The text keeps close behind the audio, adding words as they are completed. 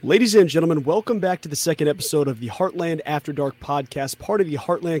Ladies and gentlemen, welcome back to the second episode of the Heartland After Dark Podcast, part of the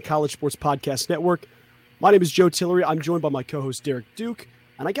Heartland College Sports Podcast Network. My name is Joe Tillery. I'm joined by my co-host, Derek Duke.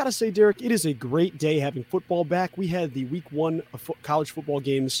 And I got to say, Derek, it is a great day having football back. We had the week one of college football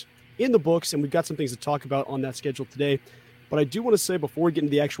games in the books, and we've got some things to talk about on that schedule today. But I do want to say, before we get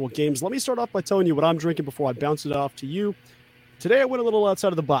into the actual games, let me start off by telling you what I'm drinking before I bounce it off to you. Today, I went a little outside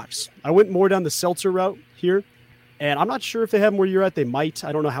of the box. I went more down the seltzer route here. And I'm not sure if they have them where you're at. They might.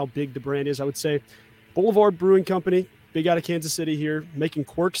 I don't know how big the brand is, I would say. Boulevard Brewing Company, big out of Kansas City here, making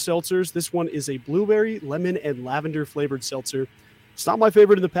Quirk seltzers. This one is a blueberry, lemon, and lavender flavored seltzer. It's not my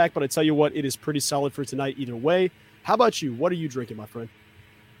favorite in the pack, but I tell you what, it is pretty solid for tonight either way. How about you? What are you drinking, my friend?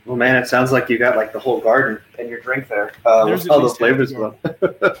 Well, man, it sounds like you got like the whole garden in your drink there. With all the flavors.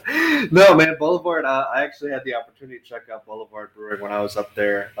 No, man, Boulevard. I actually had the opportunity to check out Boulevard Brewing when I was up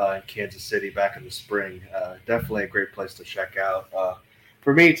there in Kansas City back in the spring. Definitely a great place to check out.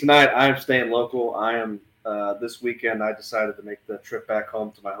 For me tonight, I'm staying local. I am this weekend. I decided to make the trip back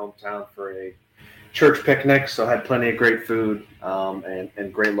home to my hometown for a church picnic. So I had plenty of great food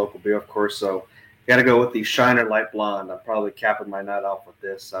and great local beer, of course. So got to go with the Shiner Light Blonde. I'm probably capping my night off with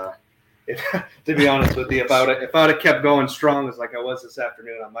this. To be honest with you, if I would have kept going strong as like I was this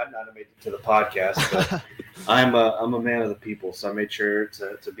afternoon, I might not have made it to the podcast. But I'm a man of the people, so I made sure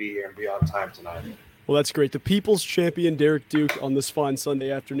to be here and be on time tonight. Well, that's great. The people's champion, Derek Duke, on this fine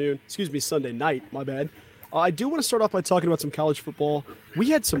Sunday afternoon. Excuse me, Sunday night. My bad. I do want to start off by talking about some college football. We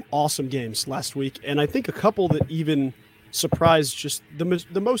had some awesome games last week, and I think a couple that even surprised just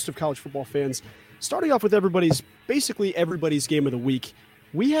the most of college football fans. Starting off with basically everybody's game of the week.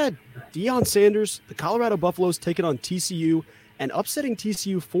 We had Deion Sanders, the Colorado Buffaloes, taking on TCU and upsetting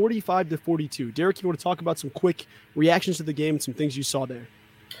TCU 45-42. Derek, you want to talk about some quick reactions to the game and some things you saw there?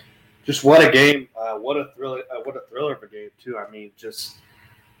 Just what a game! What a thriller of a game too. I mean, just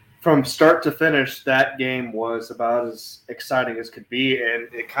from start to finish, that game was about as exciting as could be,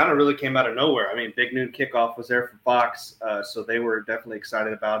 and it kind of really came out of nowhere. I mean, big noon kickoff was there from Fox, so they were definitely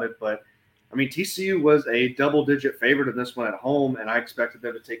excited about it, but I mean, TCU was a double-digit favorite in this one at home, and I expected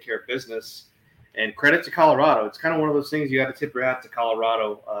them to take care of business. And credit to Colorado. It's kind of one of those things you got to tip your hat to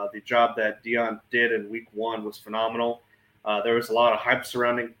Colorado. The job that Deion did in week one was phenomenal. There was a lot of hype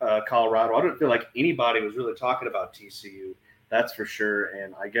surrounding Colorado. I don't feel like anybody was really talking about TCU. That's for sure.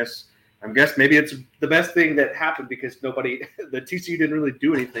 And I guess maybe it's the best thing that happened because the TCU didn't really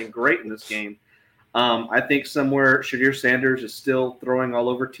do anything great in this game. I think somewhere Shadir Sanders is still throwing all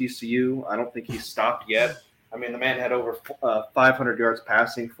over TCU. I don't think he's stopped yet. I mean, the man had over 500 yards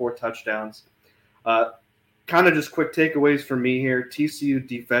passing, 4 touchdowns. Kind of just quick takeaways for me here. TCU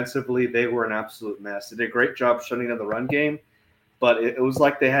defensively, they were an absolute mess. They did a great job shutting down the run game, but it was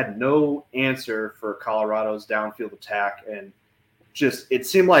like they had no answer for Colorado's downfield attack. And just it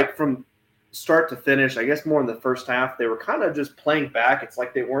seemed like from start to finish, I guess more in the first half, they were kind of just playing back. It's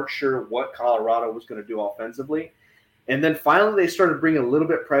like they weren't sure what Colorado was going to do offensively. And then finally they started bringing a little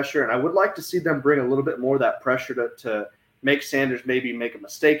bit pressure, and I would like to see them bring a little bit more of that pressure to make Sanders maybe make a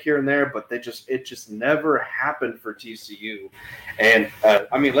mistake here and there, but it just never happened for TCU. And,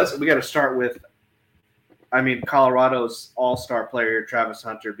 we got to start with, Colorado's all-star player, Travis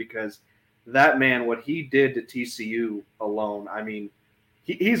Hunter, because that man, what he did to TCU alone,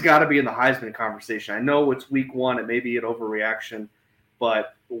 he's got to be in the Heisman conversation. I know it's week one. It may be an overreaction,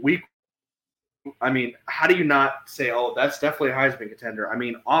 but how do you not say, oh, that's definitely a Heisman contender?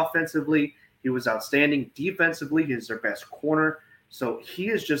 Offensively, he was outstanding. Defensively, he's their best corner. So he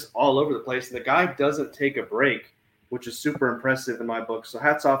is just all over the place. The guy doesn't take a break, which is super impressive in my book. So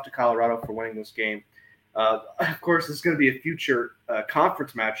hats off to Colorado for winning this game. Of course, it's going to be a future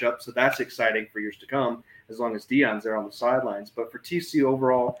conference matchup, so that's exciting for years to come, as long as Deion's there on the sidelines. But for TCU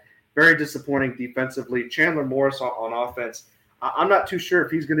overall, very disappointing defensively. Chandler Morris on offense, I'm not too sure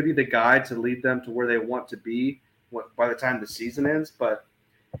if he's going to be the guy to lead them to where they want to be by the time the season ends. But,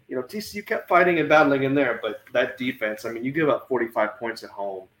 TCU kept fighting and battling in there. But that defense, you give up 45 points at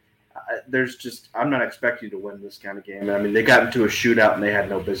home. I'm not expecting you to win this kind of game. They got into a shootout, and they had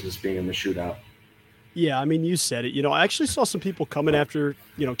no business being in the shootout. Yeah, you said it. I actually saw some people coming after,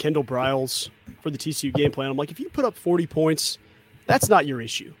 Kendall Briles for the TCU game plan. I'm like, if you put up 40 points, that's not your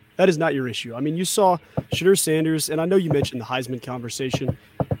issue. That is not your issue. You saw Shadir Sanders, and I know you mentioned the Heisman conversation.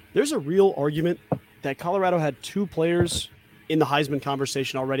 There's a real argument that Colorado had 2 players in the Heisman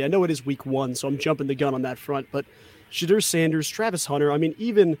conversation already. I know it is week one, so I'm jumping the gun on that front, but Shadir Sanders, Travis Hunter,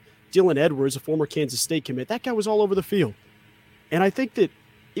 even Dylan Edwards, a former Kansas State commit, that guy was all over the field. And I think that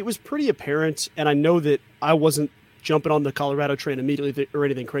it was pretty apparent, and I know that I wasn't jumping on the Colorado train immediately or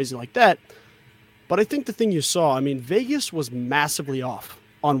anything crazy like that, but I think the thing you saw, Vegas was massively off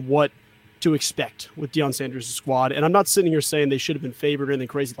on what to expect with Deion Sanders' squad. And I'm not sitting here saying they should have been favored or anything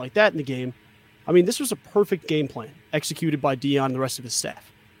crazy like that in the game. I mean, this was a perfect game plan executed by Deion and the rest of his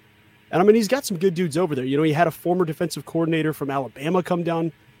staff. And I mean, he's got some good dudes over there. You know, he had a former defensive coordinator from Alabama come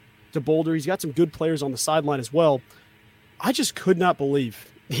down to Boulder. He's got some good players on the sideline as well. I just could not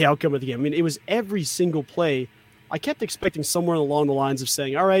believe the outcome of the game. I mean, it was every single play. I kept expecting somewhere along the lines of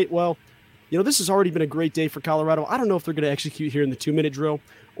saying, all right, well, you know, this has already been a great day for Colorado. I don't know if they're going to execute here in the 2-minute drill,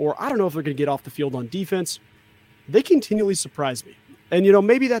 or I don't know if they're going to get off the field on defense. They continually surprise me. And, you know,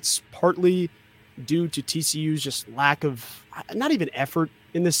 maybe that's partly due to TCU's just lack of, not even effort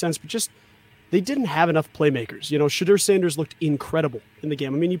in this sense, but just they didn't have enough playmakers. You know, Shedeur Sanders looked incredible in the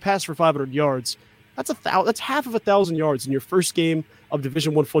game. I mean, you passed for 500 yards. That's half of 1,000 yards in your first game of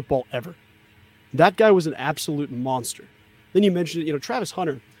Division I football ever. That guy was an absolute monster. Then you mentioned, you know, Travis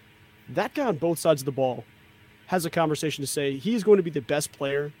Hunter. That guy on both sides of the ball has a conversation to say he's going to be the best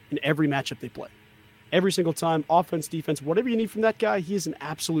player in every matchup they play. Every single time, offense, defense, whatever you need from that guy, he is an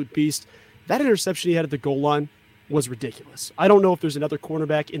absolute beast. That interception he had at the goal line was ridiculous. I don't know if there's another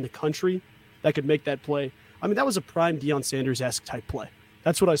cornerback in the country that could make that play. I mean, that was a prime Deion Sanders-esque type play.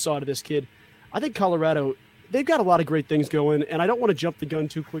 That's what I saw out of this kid. I think Colorado, they've got a lot of great things going, and I don't want to jump the gun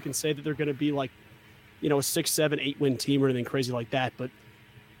too quick and say that they're going to be like, you know, a 6, 7, 8-win team or anything crazy like that, but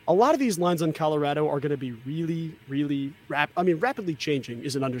a lot of these lines on Colorado are going to be really, really rapidly changing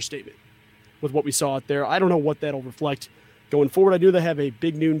is an understatement with what we saw out there. I don't know what that'll reflect going forward. I knew they have a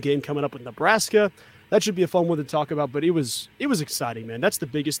big noon game coming up with Nebraska. That should be a fun one to talk about, but it was exciting, man. That's the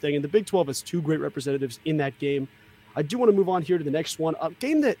biggest thing, and the Big 12 has 2 great representatives in that game. I do want to move on here to the next one, a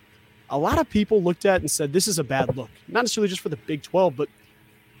game that a lot of people looked at and said this is a bad look, not necessarily just for the Big 12, but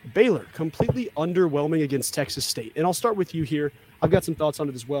Baylor completely underwhelming against Texas State. And I'll start with you here. I've got some thoughts on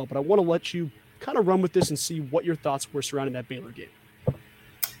it as well, but I want to let you kind of run with this and see what your thoughts were surrounding that Baylor game.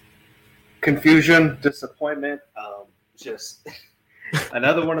 Confusion, disappointment, just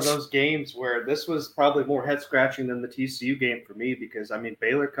another one of those games where this was probably more head-scratching than the TCU game for me because, I mean,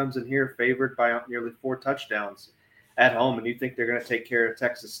 Baylor comes in here favored by nearly 4 touchdowns at home, and you think they're going to take care of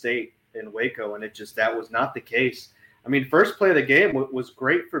Texas State in Waco, and that was not the case. I mean, first play of the game was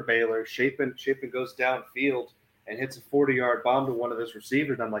great for Baylor. Shapen goes downfield and hits a 40-yard bomb to one of his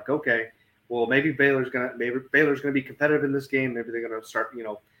receivers. And I'm like, okay, well, maybe Baylor's gonna be competitive in this game. Maybe they're gonna start, you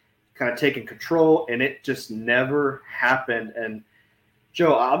know, kind of taking control. And it just never happened. And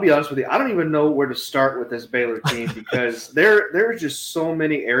Joe, I'll be honest with you, I don't even know where to start with this Baylor team because there are just so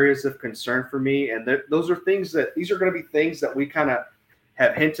many areas of concern for me. And these are going to be things that we kind of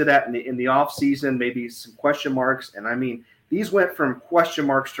have hinted at in the offseason, maybe some question marks. And I mean, these went from question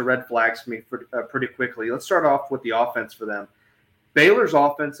marks to red flags for me pretty quickly. Let's start off with the offense for them. Baylor's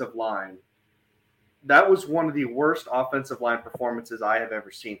offensive line, that was one of the worst offensive line performances I have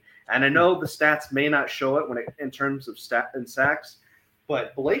ever seen. And I know the stats may not show it in terms of sacks,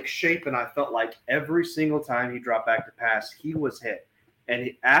 but Blake Shapen, I felt like every single time he dropped back to pass, he was hit.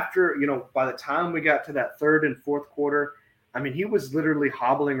 And after, you know, by the time we got to that third and fourth quarter, I mean, he was literally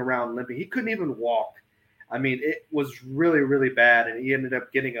hobbling around limping. He couldn't even walk. I mean, it was really, really bad, and he ended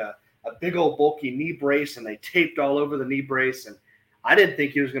up getting a big old bulky knee brace, and they taped all over the knee brace, and I didn't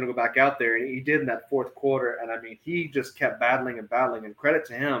think he was going to go back out there, and he did in that fourth quarter, and I mean, he just kept battling, and credit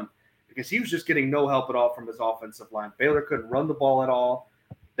to him because he was just getting no help at all from his offensive line. Baylor couldn't run the ball at all.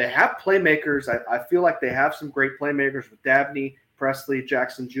 They have playmakers. I feel like they have some great playmakers with Dabney, Presley,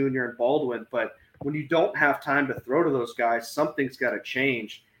 Jackson Jr., and Baldwin, but when you don't have time to throw to those guys, something's got to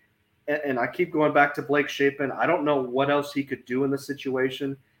change. And I keep going back to Blake Shapen. I don't know what else he could do in this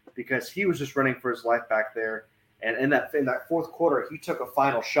situation because he was just running for his life back there. And in that fourth quarter, he took a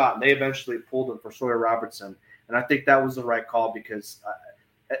final shot, and they eventually pulled him for Sawyer Robertson. And I think that was the right call because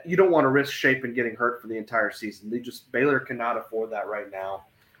you don't want to risk Shapen getting hurt for the entire season. Baylor cannot afford that right now.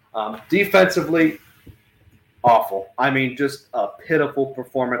 Defensively, awful. I mean, just a pitiful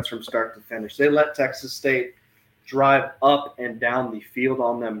performance from start to finish. They let Texas State drive up and down the field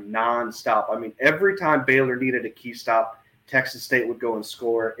on them nonstop. I mean, every time Baylor needed a key stop, Texas State would go and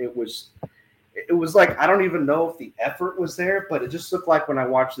score. It was like, I don't even know if the effort was there, but it just looked like when I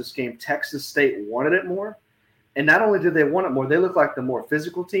watched this game, Texas State wanted it more. And not only did they want it more, they looked like the more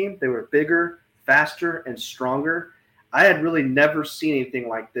physical team. They were bigger, faster, and stronger. I had really never seen anything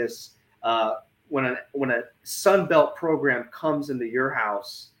like this when a Sun Belt program comes into your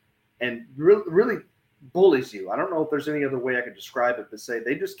house and really bullies you. I don't know if there's any other way I could describe it, but say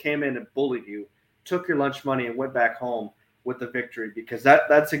they just came in and bullied you, took your lunch money, and went back home with the victory because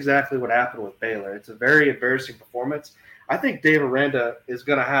that's exactly what happened with Baylor. It's a very embarrassing performance. I think Dave Aranda is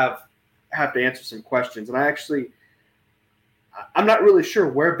going to have to answer some questions. And I'm not really sure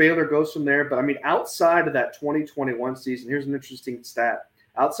where Baylor goes from there, but I mean, outside of that 2021 season, here's an interesting stat.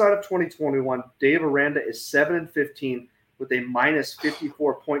 Outside of 2021, Dave Aranda is 7-15 with a minus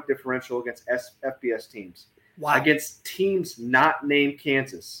 54 point differential against FBS teams. Wow. Against teams not named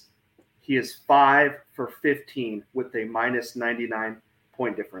Kansas, he is 5-for-15 with a minus 99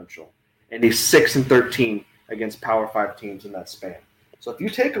 point differential, and he's 6-13 against Power 5 teams in that span. So if you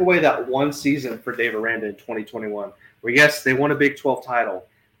take away that one season for Dave Aranda in 2021, where yes, they won a Big 12 title,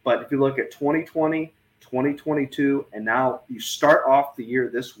 but if you look at 2020, 2022, and now you start off the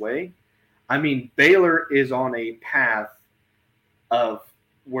year this way, I mean, Baylor is on a path of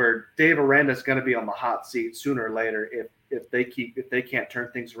where Dave Aranda is going to be on the hot seat sooner or later if they can't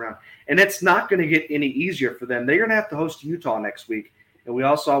turn things around. And it's not going to get any easier for them. They're going to have to host Utah next week, and we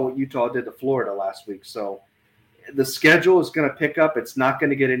all saw what Utah did to Florida last week. So the schedule is going to pick up. It's not going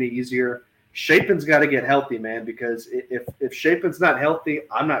to get any easier. Shapen's got to get healthy, man, because if Shapen's not healthy,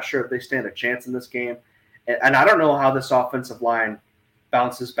 I'm not sure if they stand a chance in this game. And I don't know how this offensive line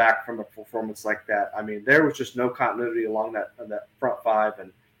bounces back from a performance like that. I mean, there was just no continuity along that front five,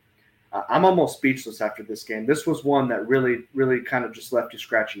 and I'm almost speechless after this game. This was one that really, really kind of just left you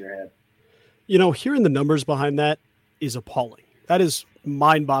scratching your head. You know, hearing the numbers behind that is appalling. That is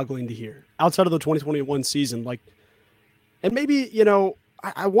mind-boggling to hear. Outside of the 2021 season, and maybe, you know,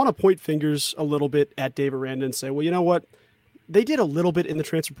 I want to point fingers a little bit at Dave Aranda and say, well, you know what? They did a little bit in the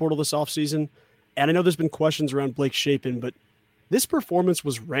transfer portal this offseason, and I know there's been questions around Blake Shapen, but this performance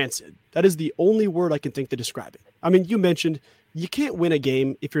was rancid. That is the only word I can think to describe it. I mean, you mentioned you can't win a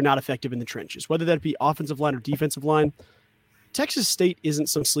game if you're not effective in the trenches, whether that be offensive line or defensive line. Texas State isn't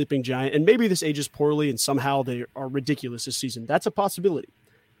some sleeping giant, and maybe this ages poorly and somehow they are ridiculous this season. That's a possibility.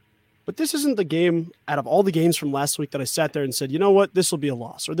 But this isn't the game out of all the games from last week that I sat there and said, you know what, this will be a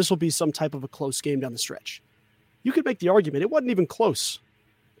loss, or this will be some type of a close game down the stretch. You could make the argument it wasn't even close.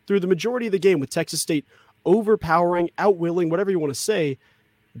 Through the majority of the game with Texas State overpowering, outwilling, whatever you want to say,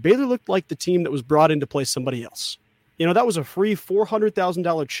 Baylor looked like the team that was brought in to play somebody else. You know, that was a free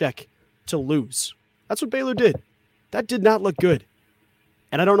 $400,000 check to lose. That's what Baylor did. That did not look good.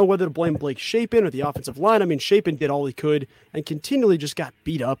 And I don't know whether to blame Blake Shapen or the offensive line. I mean, Shapen did all he could and continually just got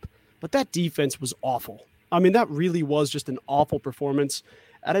beat up. But that defense was awful. I mean, that really was just an awful performance.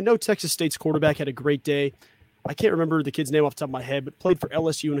 And I know Texas State's quarterback had a great day. I can't remember the kid's name off the top of my head, but played for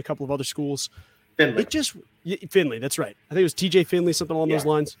LSU and a couple of other schools. Finley, that's right. I think it was TJ Finley, something along those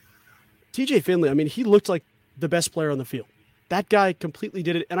lines. TJ Finley, I mean, he looked like the best player on the field. That guy completely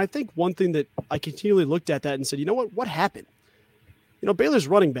did it. And I think one thing that I continually looked at that and said, you know what happened? You know, Baylor's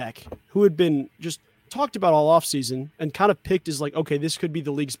running back, who had been just talked about all offseason and kind of picked as like, okay, this could be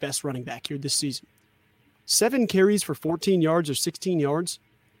the league's best running back here this season. 7 carries for 14 yards or 16 yards.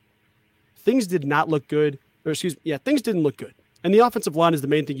 Things did not look good. Things didn't look good. And the offensive line is the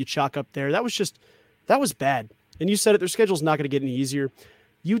main thing you chalk up there. That was bad. And you said it, their schedule's not going to get any easier.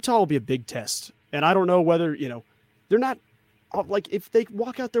 Utah will be a big test. And I don't know whether, you know, they're not, like, if they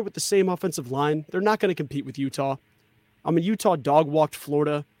walk out there with the same offensive line, they're not going to compete with Utah. I mean, Utah dog-walked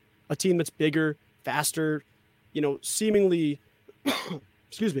Florida, a team that's bigger, faster, you know, seemingly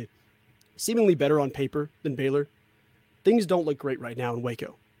better on paper than Baylor. Things don't look great right now in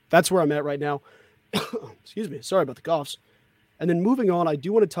Waco. That's where I'm at right now. Excuse me. Sorry about the coughs. And then moving on, I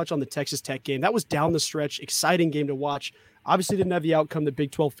do want to touch on the Texas Tech game. That was down the stretch, exciting game to watch. Obviously didn't have the outcome that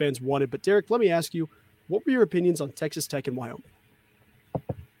Big 12 fans wanted. But Derek, let me ask you, what were your opinions on Texas Tech and Wyoming?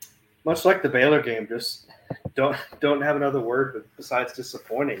 Much like the Baylor game, just don't have another word besides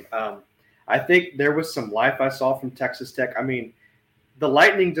disappointing. I think there was some life I saw from Texas Tech. I mean, the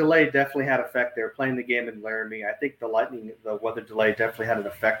lightning delay definitely had effect. They were playing the game in Laramie. I think the weather delay definitely had an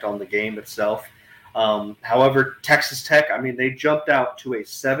effect on the game itself. However, Texas Tech, I mean, they jumped out to a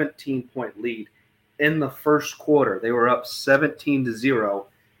 17-point lead in the first quarter. They were up 17-0.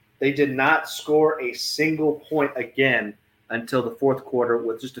 They did not score a single point again until the fourth quarter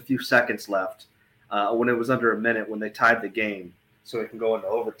with just a few seconds left, when it was under a minute when they tied the game so it can go into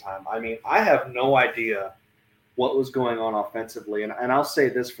overtime. I mean, I have no idea what was going on offensively. And I'll say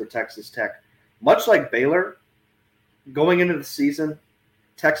this for Texas Tech. Much like Baylor, going into the season,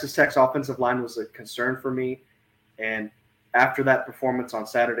 Texas Tech's offensive line was a concern for me. And after that performance on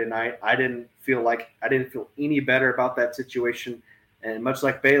Saturday night, I didn't feel any better about that situation. And much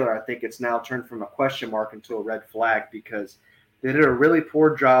like Baylor, I think it's now turned from a question mark into a red flag because they did a really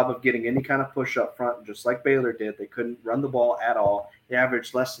poor job of getting any kind of push up front, just like Baylor did. They couldn't run the ball at all. They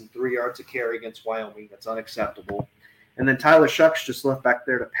averaged less than 3 yards a carry against Wyoming. That's unacceptable. And then Tyler Shucks just left back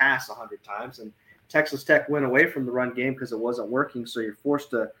there to pass 100 times. And Texas Tech went away from the run game because it wasn't working, so you're forced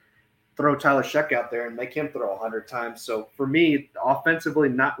to throw Tyler Sheck out there and make him throw 100 times. So for me, offensively,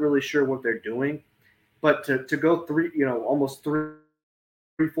 not really sure what they're doing. But to go almost three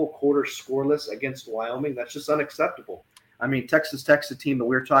full quarters scoreless against Wyoming, that's just unacceptable. I mean, Texas Tech's a team that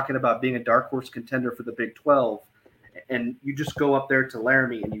we were talking about being a dark horse contender for the Big 12, and you just go up there to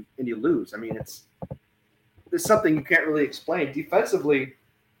Laramie and you lose. I mean, it's something you can't really explain. Defensively,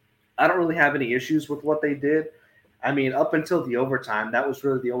 I don't really have any issues with what they did. I mean, up until the overtime, that was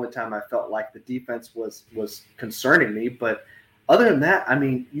really the only time I felt like the defense was concerning me. But other than that, I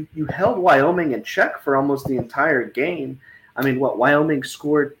mean, you held Wyoming in check for almost the entire game. I mean, Wyoming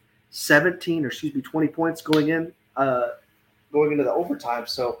scored 20 points going into the overtime.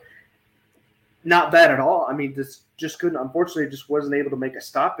 So not bad at all. I mean, this just couldn't, unfortunately, just wasn't able to make a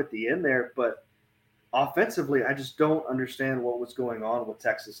stop at the end there. But offensively, I just don't understand what was going on with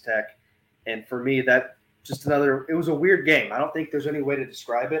Texas Tech. And for me, that just it was a weird game. I don't think there's any way to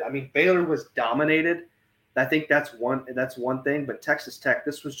describe it. I mean, Baylor was dominated. I think that's one thing. But Texas Tech,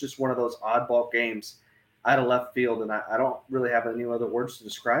 this was just one of those oddball games out of left field. And I don't really have any other words to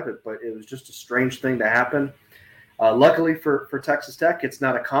describe it, but it was just a strange thing to happen. Luckily for Texas Tech, it's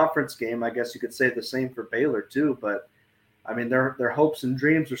not a conference game. I guess you could say the same for Baylor too. But, I mean, their hopes and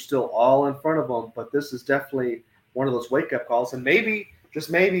dreams are still all in front of them. But this is definitely one of those wake-up calls. And maybe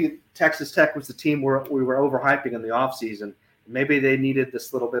Texas Tech was the team where we were overhyping in the offseason. Maybe they needed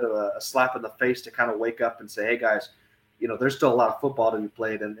this little bit of a slap in the face to kind of wake up and say, hey, guys, there's still a lot of football to be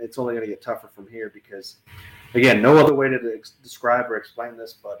played, and it's only going to get tougher from here because, again, no other way to describe or explain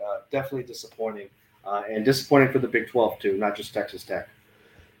this, but definitely disappointing. And disappointing for the Big 12, too, not just Texas Tech.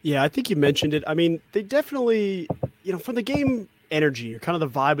 Yeah, I think you mentioned it. I mean, they definitely, from the game energy or kind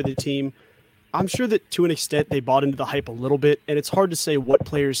of the vibe of the team, I'm sure that to an extent they bought into the hype a little bit, and it's hard to say what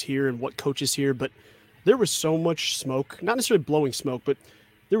players here and what coaches here, but there was so much smoke, not necessarily blowing smoke, but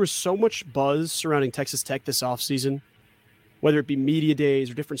there was so much buzz surrounding Texas Tech this offseason, whether it be media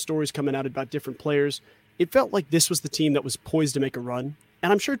days or different stories coming out about different players. It felt like this was the team that was poised to make a run.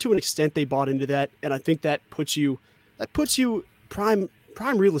 And I'm sure to an extent they bought into that. And I think that puts you prime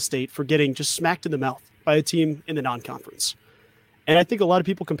real estate for getting just smacked in the mouth by a team in the non-conference. And I think a lot of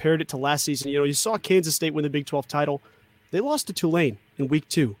people compared it to last season. You saw Kansas State win the Big 12 title. They lost to Tulane in week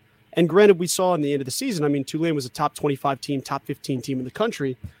 2. And granted, we saw in the end of the season, I mean, Tulane was a top 25 team, top 15 team in the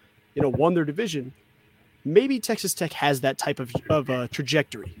country, won their division. Maybe Texas Tech has that type of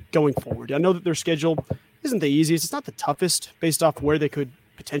trajectory going forward. I know that their schedule isn't the easiest. It's not the toughest based off where they could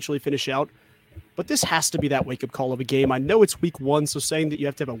potentially finish out. But this has to be that wake-up call of a game. I know it's week 1, so saying that you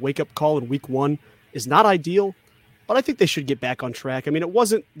have to have a wake-up call in week 1 is not ideal, but I think they should get back on track. I mean, it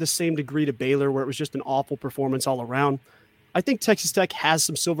wasn't the same degree to Baylor where it was just an awful performance all around. I think Texas Tech has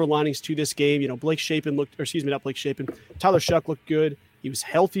some silver linings to this game. Tyler Shuck looked good. He was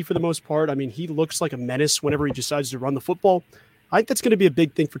healthy for the most part. I mean, he looks like a menace whenever he decides to run the football. I think that's going to be a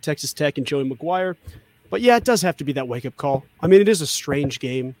big thing for Texas Tech and Joey McGuire. But yeah, it does have to be that wake-up call. I mean, it is a strange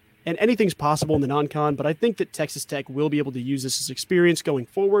game, and anything's possible in the non-con, but I think that Texas Tech will be able to use this as experience going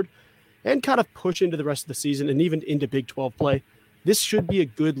forward and kind of push into the rest of the season and even into Big 12 play. This should be a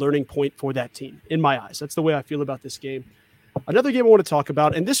good learning point for that team, in my eyes. That's the way I feel about this game. Another game I want to talk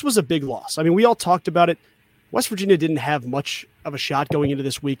about, and this was a big loss. I mean, we all talked about it. West Virginia didn't have much of a shot going into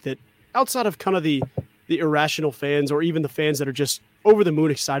this week that outside of kind of the irrational fans or even the fans that are just over the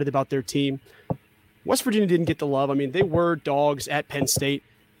moon excited about their team, West Virginia didn't get the love. I mean, they were dogs at Penn State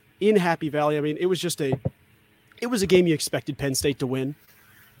in Happy Valley. I mean, it was a game you expected Penn State to win.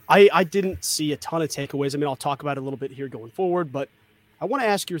 I didn't see a ton of takeaways. I mean, I'll talk about it a little bit here going forward, but I want to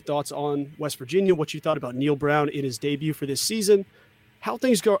ask your thoughts on West Virginia, what you thought about Neil Brown in his debut for this season, how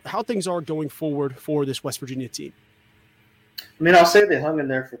things are going forward for this West Virginia team. I mean, I'll say they hung in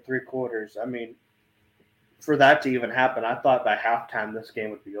there for 3 quarters. I mean, for that to even happen, I thought by halftime this game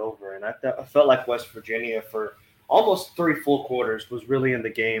would be over. And I felt like West Virginia for almost 3 full quarters was really in the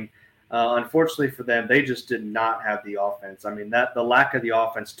game. Unfortunately for them, they just did not have the offense. I mean, the lack of the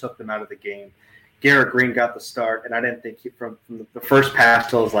offense took them out of the game. Garrett Green got the start, and I didn't think from the first pass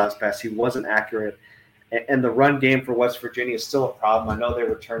till his last pass, he wasn't accurate. And the run game for West Virginia is still a problem. I know they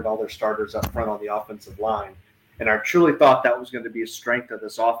returned all their starters up front on the offensive line, and I truly thought that was going to be a strength of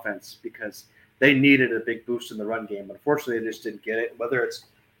this offense because they needed a big boost in the run game. Unfortunately, they just didn't get it, whether it's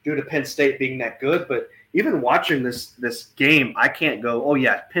due to Penn State being that good. But even watching this game, I can't go, oh,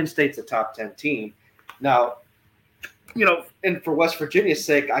 yeah, Penn State's a top 10 team. Now, and for West Virginia's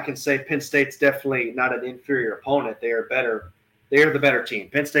sake, I can say Penn State's definitely not an inferior opponent. They are better. They are the better team.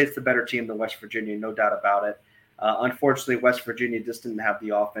 Penn State's the better team than West Virginia, no doubt about it. Unfortunately, West Virginia just didn't have the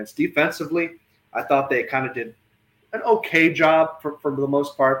offense. Defensively, I thought they kind of did an okay job for the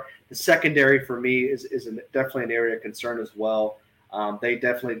most part. The secondary for me is definitely an area of concern as well. They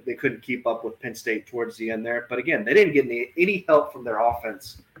couldn't keep up with Penn State towards the end there. But again, they didn't get any help from their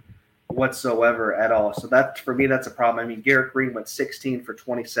offense whatsoever at all. So that, for me, that's a problem. I mean, Garrett Green went 16 for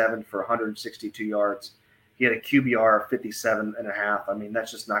 27 for 162 yards. He had a QBR of 57.5. I mean,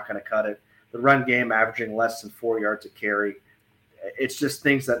 that's just not going to cut it. The run game averaging less than 4 yards a carry. It's just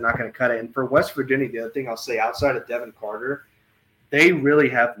things that are not going to cut it. And for West Virginia, the other thing I'll say, outside of Devin Carter, they really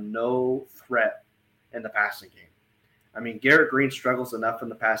have no threat in the passing game. I mean, Garrett Green struggles enough in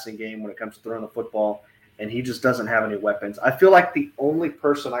the passing game when it comes to throwing the football, and he just doesn't have any weapons. I feel like the only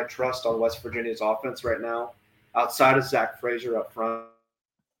person I trust on West Virginia's offense right now, outside of Zach Frazier up front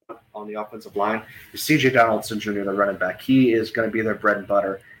on the offensive line, is C.J. Donaldson Jr., the running back. He is going to be their bread and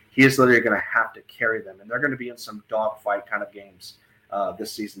butter. He is literally going to have to carry them, and they're going to be in some dogfight kind of games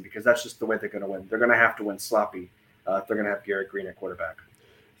this season because that's just the way they're going to win. They're going to have to win sloppy if they're going to have Garrett Green at quarterback.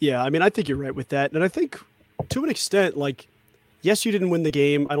 Yeah, I mean, I think you're right with that. And I think to an extent, like, yes, you didn't win the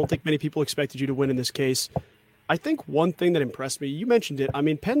game. I don't think many people expected you to win in this case. I think one thing that impressed me, you mentioned it. I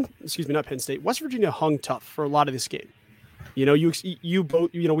mean, not Penn State, West Virginia hung tough for a lot of this game. You know,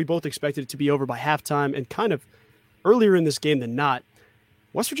 we both expected it to be over by halftime, and kind of earlier in this game than not,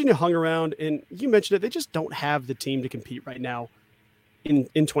 West Virginia hung around, and you mentioned it, they just don't have the team to compete right now in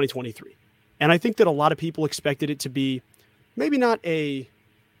 2023. And I think that a lot of people expected it to be maybe not a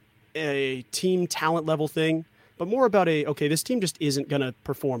team talent level thing, but more about this team just isn't going to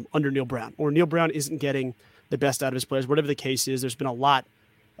perform under Neil Brown, or Neil Brown isn't getting the best out of his players, whatever the case is. There's been a lot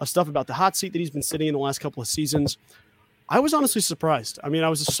of stuff about the hot seat that he's been sitting in the last couple of seasons. I was honestly surprised. I mean, I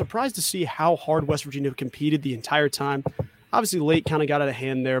was surprised to see how hard West Virginia competed the entire time. Obviously, late kind of got out of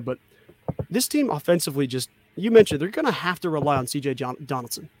hand there, but this team offensively just, you mentioned, they're going to have to rely on C.J.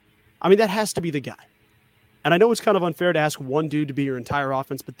 Donaldson. I mean, that has to be the guy. And I know it's kind of unfair to ask one dude to be your entire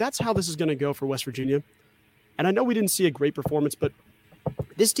offense, but that's how this is going to go for West Virginia. And I know we didn't see a great performance, but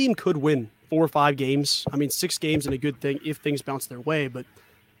this team could win 4 or 5 games. I mean, 6 games and a good thing if things bounce their way. But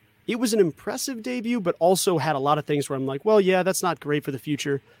it was an impressive debut, but also had a lot of things where I'm like, well, yeah, that's not great for the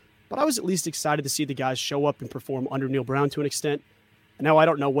future. But I was at least excited to see the guys show up and perform under Neil Brown to an extent. And now I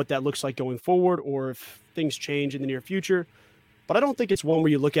don't know what that looks like going forward or if things change in the near future. But I don't think it's one where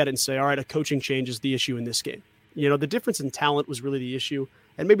you look at it and say, all right, a coaching change is the issue in this game. You know, the difference in talent was really the issue.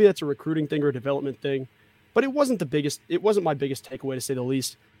 And maybe that's a recruiting thing or a development thing. But it wasn't my biggest takeaway, to say the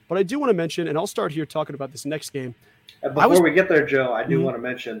least. But I do want to mention, and I'll start here talking about this next game. Before we get there, Joe, I do want to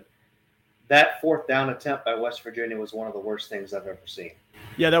mention that 4th down attempt by West Virginia was one of the worst things I've ever seen.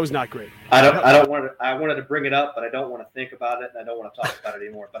 Yeah, that was not great. I wanted to bring it up, but I don't want to think about it, and I don't want to talk about it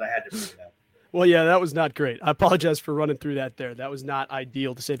anymore, but I had to bring it up. Well, yeah, that was not great. I apologize for running through that there. That was not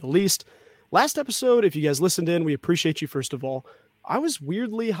ideal, to say the least. Last episode, if you guys listened in, we appreciate you, first of all. I was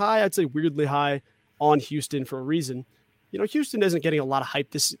weirdly high on Houston for a reason. You know, Houston isn't getting a lot of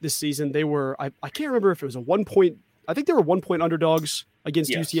hype this season. They were, I can't remember if it was I think they were 1-point underdogs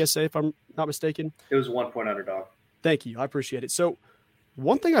against UTSA, if I'm not mistaken. It was a 1-point underdog. Thank you. I appreciate it. So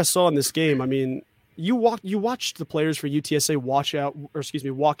one thing I saw in this game, I mean, you watched the players for UTSA walk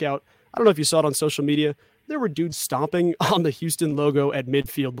out. I don't know if you saw it on social media. There were dudes stomping on the Houston logo at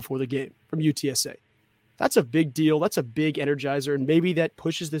midfield before the game from UTSA. That's a big deal. That's a big energizer, and maybe that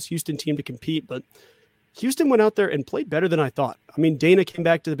pushes this Houston team to compete. But Houston went out there and played better than I thought. I mean, Dana came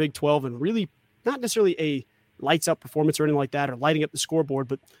back to the Big 12 and really not necessarily a lights-out performance or anything like that or lighting up the scoreboard,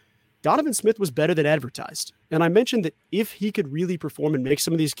 but Donovan Smith was better than advertised. And I mentioned that if he could really perform and make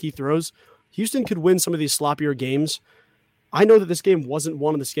some of these key throws, Houston could win some of these sloppier games. I know that this game wasn't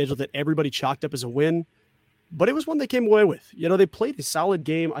one on the schedule that everybody chalked up as a win, but it was one they came away with. You know, they played a solid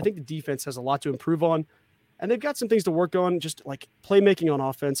game. I think the defense has a lot to improve on, and they've got some things to work on, just like playmaking on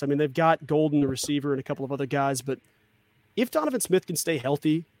offense. I mean, they've got Golden, the receiver, and a couple of other guys, but if Donovan Smith can stay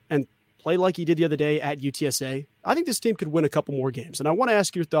healthy and play like he did the other day at UTSA, I think this team could win a couple more games. And I want to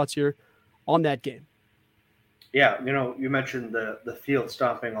ask your thoughts here on that game. Yeah, you know, you mentioned the field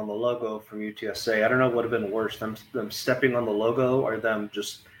stomping on the logo from UTSA. I don't know what would have been worse, them stepping on the logo or them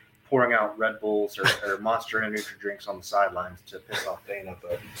just pouring out Red Bulls or Monster Energy drinks on the sidelines to piss off Dana.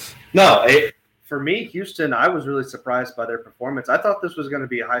 But no, for me, Houston, I was really surprised by their performance. I thought this was going to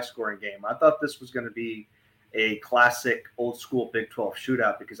be a high-scoring game. I thought this was going to be a classic old-school Big 12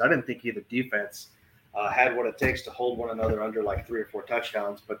 shootout because I didn't think either defense had what it takes to hold one another under like 3 or 4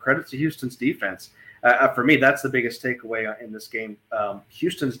 touchdowns. But credit to Houston's defense. For me, that's the biggest takeaway in this game.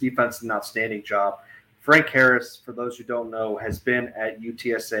 Houston's defense did an outstanding job. Frank Harris, for those who don't know, has been at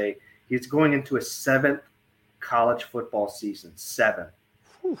UTSA. He's going into his 7th college football season. 7.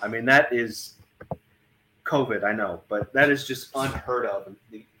 I mean, that is COVID, I know, but that is just unheard of.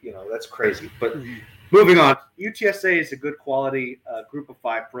 That's crazy. But moving on, UTSA is a good quality group of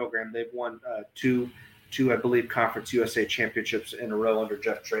 5 program. They've won two, I believe, Conference USA championships in a row under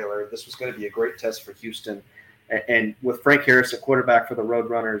Jeff Traylor. This was going to be a great test for Houston. And with Frank Harris, a quarterback for the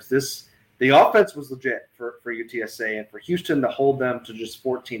Roadrunners, the offense was legit for UTSA. And for Houston to hold them to just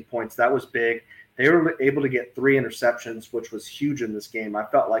 14 points, that was big. They were able to get 3 interceptions, which was huge in this game. I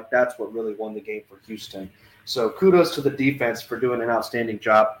felt like that's what really won the game for Houston. So kudos to the defense for doing an outstanding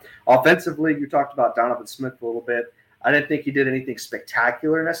job. Offensively, you talked about Donovan Smith a little bit. I didn't think he did anything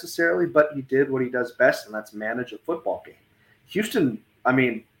spectacular necessarily, but he did what he does best, and that's manage a football game. Houston,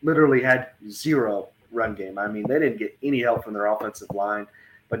 literally had 0 run game. They didn't get any help from their offensive line,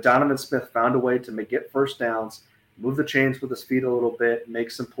 but Donovan Smith found a way to get first downs, move the chains with his feet a little bit,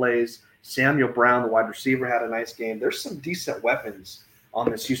 make some plays. Samuel Brown, the wide receiver, had a nice game. There's some decent weapons on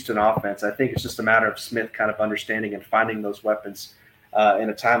this Houston offense. I think it's just a matter of Smith kind of understanding and finding those weapons in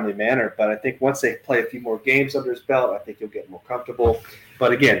a timely manner. But I think once they play a few more games under his belt, I think he'll get more comfortable.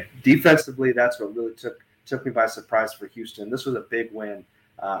 But again, defensively, that's what really took me by surprise for Houston. This was a big win.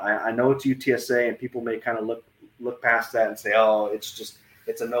 I know it's UTSA, and people may kind of look past that and say, oh, it's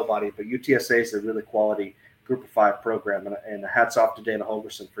a nobody. But UTSA is a really quality group of 5 program, and hats off to Dana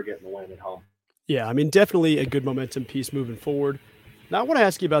Holgorsen for getting the win at home. Yeah, definitely a good momentum piece moving forward. Now, I want to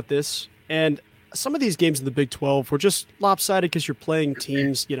ask you about this, and some of these games in the Big 12 were just lopsided because you're playing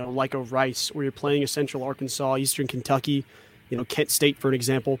teams, like a Rice, or you're playing a Central Arkansas, Eastern Kentucky, Kent State, for an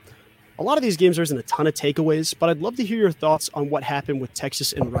example. A lot of these games, there isn't a ton of takeaways, but I'd love to hear your thoughts on what happened with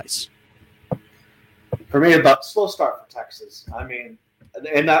Texas and Rice. For me, about slow start for Texas.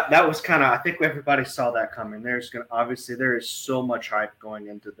 And that was kind of, I think everybody saw that coming. There is so much hype going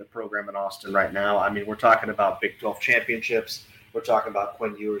into the program in Austin right now. We're talking about Big 12 championships. We're talking about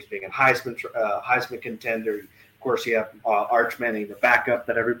Quinn Ewers being a Heisman contender. Of course, you have Arch Manning, the backup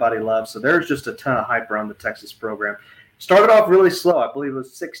that everybody loves. So there's just a ton of hype around the Texas program. Started off really slow. I believe it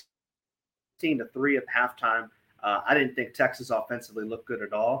was 16-3 at halftime. I didn't think Texas offensively looked good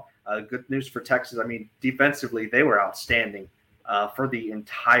at all. Good news for Texas. Defensively, they were outstanding for the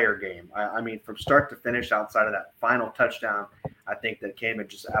entire game. From start to finish, outside of that final touchdown, I think that came in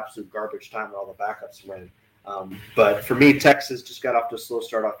just absolute garbage time when all the backups ran. But for me, Texas just got off to a slow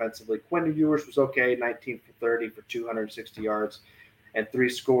start offensively. Quinn Ewers was okay, 19 for 30 for 260 yards and 3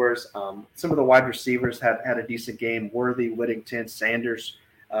 scores. Some of the wide receivers had a decent game. Worthy, Whittington, Sanders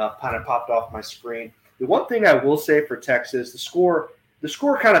kind of popped off my screen. The one thing I will say for Texas, the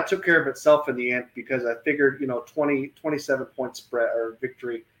score kind of took care of itself in the end, because I figured, 27 point spread or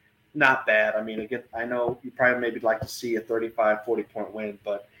victory, not bad. Again, I know you probably maybe like to see a 35, 40 point win,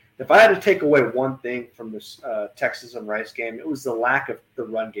 but if I had to take away one thing from this Texas and Rice game, it was the lack of the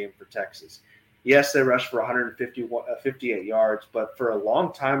run game for Texas. Yes, they rushed for 158 yards, but for a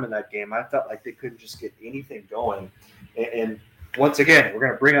long time in that game, I felt like they couldn't just get anything going. And once again, we're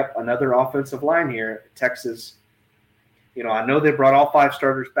going to bring up another offensive line here. Texas, I know they brought all 5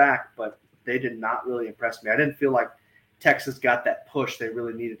 starters back, but they did not really impress me. I didn't feel like Texas got that push they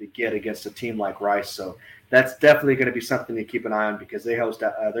really needed to get against a team like Rice. So that's definitely going to be something to keep an eye on, because they're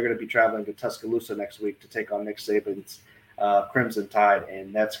going to be traveling to Tuscaloosa next week to take on Nick Saban's Crimson Tide,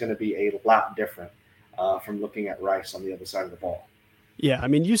 and that's going to be a lot different from looking at Rice on the other side of the ball. Yeah,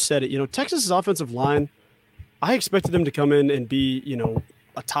 you said it. Texas's offensive line, I expected them to come in and be,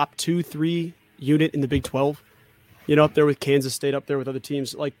 a top 2-3 unit in the Big 12. Up there with Kansas State, up there with other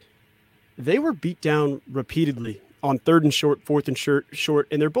teams. Like, they were beat down repeatedly on 3rd and short, 4th and short,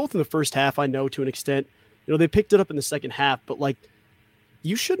 and they're both in the first half, I know, to an extent. They picked it up in the second half, but,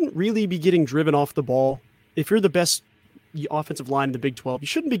 you shouldn't really be getting driven off the ball. If you're the best offensive line in the Big 12, you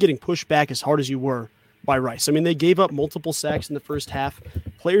shouldn't be getting pushed back as hard as you were by Rice. They gave up multiple sacks in the first half.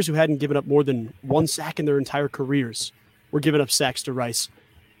 Players who hadn't given up more than 1 sack in their entire careers were giving up sacks to Rice.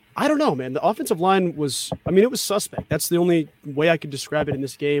 I don't know, man. The offensive line was, it was suspect. That's the only way I could describe it in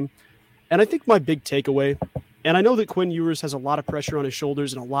this game. And I think my big takeaway, and I know that Quinn Ewers has a lot of pressure on his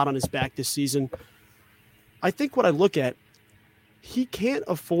shoulders and a lot on his back this season. I think what I look at, he can't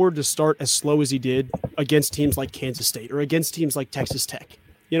afford to start as slow as he did against teams like Kansas State or against teams like Texas Tech.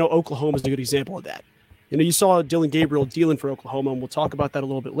 Oklahoma is a good example of that. You saw Dylan Gabriel dealing for Oklahoma, and we'll talk about that a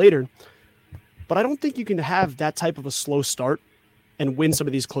little bit later. But I don't think you can have that type of a slow start and win some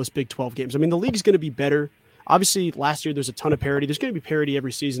of these close Big 12 games. The league's going to be better. Obviously, last year there's a ton of parity. There's going to be parity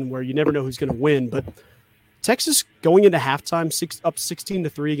every season where you never know who's going to win. But Texas going into halftime, up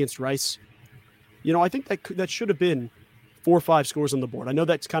 16-3 against Rice, I think that should have been 4 or 5 scores on the board. I know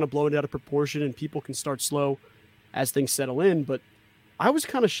that's kind of blown out of proportion, and people can start slow as things settle in. But I was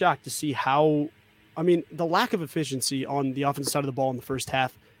kind of shocked to see how I mean, the lack of efficiency on the offensive side of the ball in the first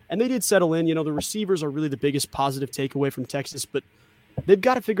half, and they did settle in. The receivers are really the biggest positive takeaway from Texas, but they've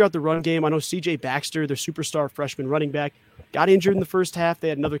got to figure out the run game. I know C.J. Baxter, their superstar freshman running back, got injured in the first half. They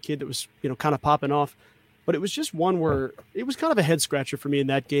had another kid that was, kind of popping off. But it was just one where it was kind of a head-scratcher for me in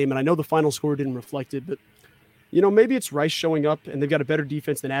that game, and I know the final score didn't reflect it, but, maybe it's Rice showing up, and they've got a better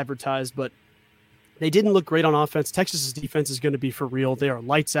defense than advertised, but they didn't look great on offense. Texas's defense is going to be for real. They are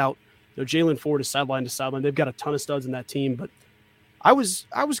lights out. Jalen Ford is sideline to sideline. They've got a ton of studs in that team, but I was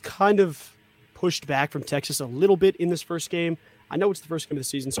kind of pushed back from Texas a little bit in this first game. I know it's the first game of the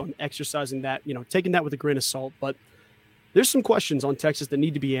season, so I'm exercising that, taking that with a grain of salt, but there's some questions on Texas that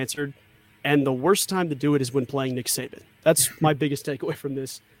need to be answered. And the worst time to do it is when playing Nick Saban. That's my biggest takeaway from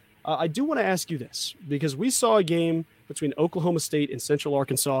this. I do want to ask you this, because we saw a game between Oklahoma State and Central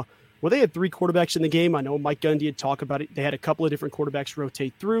Arkansas where they had 3 quarterbacks in the game. I know Mike Gundy had talked about it. They had a couple of different quarterbacks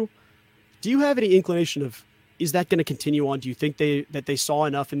rotate through. Do you have any inclination of, is that going to continue on? Do you think that they saw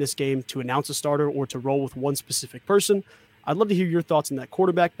enough in this game to announce a starter or to roll with one specific person? I'd love to hear your thoughts on that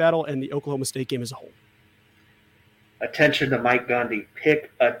quarterback battle and the Oklahoma State game as a whole. Attention to Mike Gundy.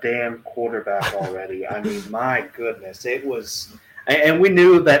 Pick a damn quarterback already. I mean, my goodness. It was – and we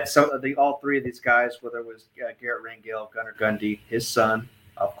knew that all 3 of these guys, whether it was Garrett Rangel, Gunnar Gundy, his son,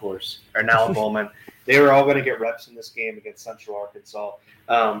 of course, or Alan Bowman, they were all going to get reps in this game against Central Arkansas.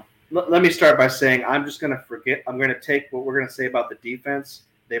 Let me start by saying I'm just going to forget – I'm going to take what we're going to say about the defense.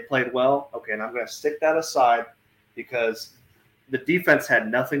 They played well. Okay, and I'm going to stick that aside because the defense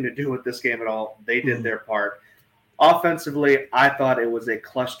had nothing to do with this game at all. They did their part. Offensively, I thought it was a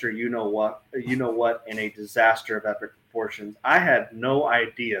cluster, you know what, and a disaster of epic proportions. I had no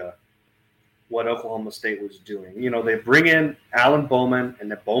idea what Oklahoma State was doing. They bring in Alan Bowman,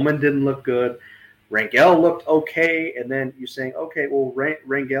 and the Bowman didn't look good. Rangel looked okay, and then you're saying, okay, well,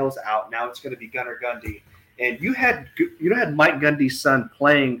 Rangel's out. Now it's going to be Gunnar Gundy. And you had Mike Gundy's son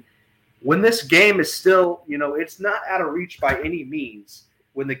playing when this game is still, it's not out of reach by any means.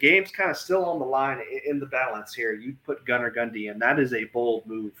 When the game's kind of still on the line in the balance here, you put Gunnar Gundy in. That is a bold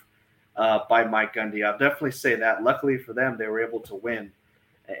move by Mike Gundy. I'll definitely say that. Luckily for them, they were able to win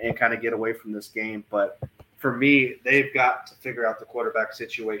and kind of get away from this game. But for me, they've got to figure out the quarterback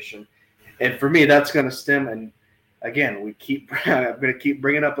situation. And for me, that's going to stem. And again, I'm going to keep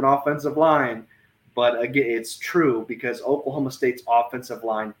bringing up an offensive line. But again, it's true because Oklahoma State's offensive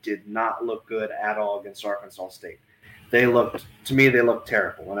line did not look good at all against Arkansas State. They looked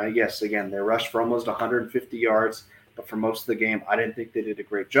terrible. And they rushed for almost 150 yards, but for most of the game, I didn't think they did a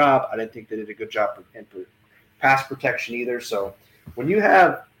great job. I didn't think they did a good job in pass protection either. So when you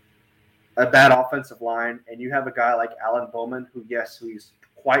have a bad offensive line and you have a guy like Alan Bowman, who's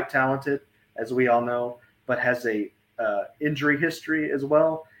quite talented, as we all know, but has a injury history as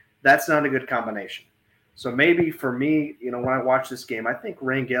well, that's not a good combination. So maybe for me, when I watch this game, I think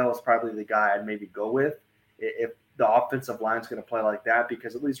Rangel is probably the guy I'd maybe go with if the offensive line is going to play like that,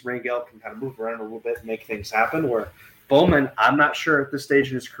 because at least Rangel can kind of move around a little bit and make things happen, where Bowman, I'm not sure at this stage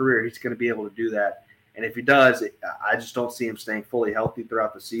in his career he's going to be able to do that. And if he does, I just don't see him staying fully healthy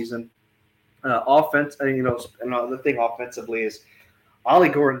throughout the season. Another thing offensively is Ollie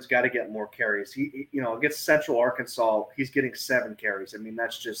Gordon's got to get more carries. He against Central Arkansas, he's getting 7 carries. I mean,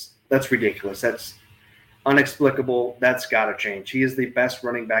 that's ridiculous. That's inexplicable. That's got to change. He is the best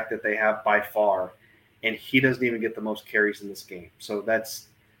running back that they have by far, and he doesn't even get the most carries in this game. So that's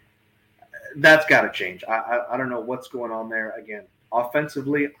got to change. I don't know what's going on there. Again,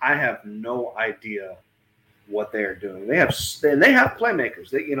 offensively, I have no idea what they are doing. They have playmakers.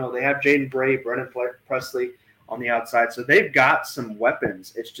 They have Jaden Bray, Brennan Presley on the outside. So they've got some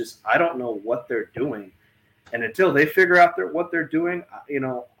weapons. It's just I don't know what they're doing. And until they figure out what they're doing,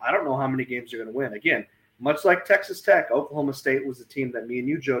 I don't know how many games they're going to win. Again, much like Texas Tech, Oklahoma State was a team that me and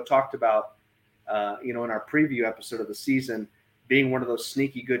you, Joe, talked about in our preview episode of the season, being one of those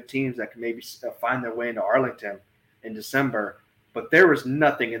sneaky good teams that can maybe find their way into Arlington in December. But there was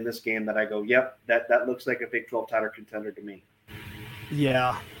nothing in this game that I go, yep, that looks like a Big 12 title contender to me.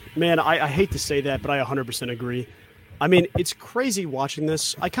 Yeah, man, I hate to say that, but I 100% agree. I mean, it's crazy watching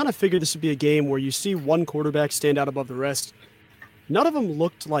this. I kind of figured this would be a game where you see one quarterback stand out above the rest. None of them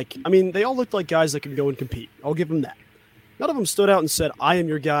looked like – they all looked like guys that could go and compete. I'll give them that. None of them stood out and said, I am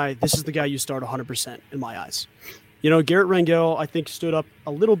your guy. This is the guy you start 100% in my eyes. Garrett Rangel, I think, stood up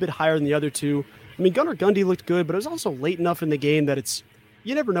a little bit higher than the other two. Gunnar Gundy looked good, but it was also late enough in the game that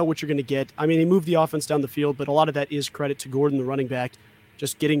you never know what you're going to get. He moved the offense down the field, but a lot of that is credit to Gordon, the running back,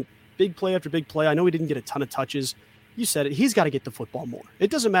 just getting big play after big play. I know he didn't get a ton of touches. You said it. He's got to get the football more. It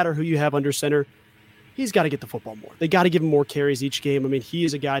doesn't matter who you have under center. He's got to get the football more. They got to give him more carries each game. He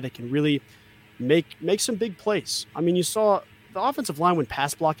is a guy that can really, make some big plays. I mean, you saw the offensive line when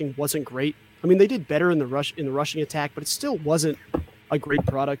pass blocking wasn't great. I mean, they did better in the rushing attack, but it still wasn't a great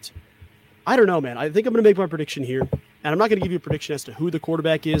product. I don't know, man. I think I'm going to make my prediction here, and I'm not going to give you a prediction as to who the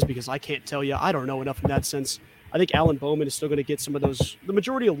quarterback is because I can't tell you. I don't know enough in that sense. I think Alan Bowman is still going to get some of the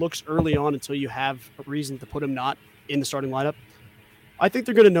majority of looks early on until you have a reason to put him not in the starting lineup. I think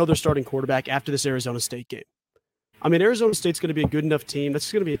they're going to know their starting quarterback after this Arizona State game. I mean, Arizona State's going to be a good enough team.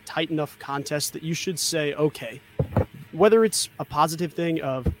 That's going to be a tight enough contest that you should say, okay, whether it's a positive thing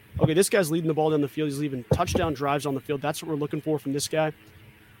of, okay, this guy's leading the ball down the field, he's leaving touchdown drives on the field, that's what we're looking for from this guy.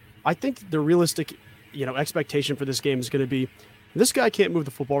 I think the realistic, expectation for this game is going to be, this guy can't move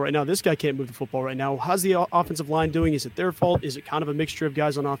the football right now. This guy can't move the football right now. How's the offensive line doing? Is it their fault? Is it kind of a mixture of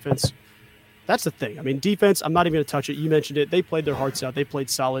guys on offense? That's the thing. I mean, defense, I'm not even going to touch it. You mentioned it. They played their hearts out. They played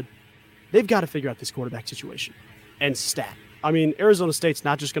solid. They've got to figure out this quarterback situation and stat. I mean, Arizona State's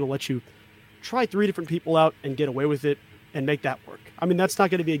not just going to let you try 3 different people out and get away with it and make that work. I mean, that's not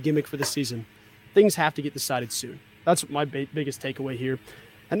going to be a gimmick for the season. Things have to get decided soon. That's my biggest takeaway here.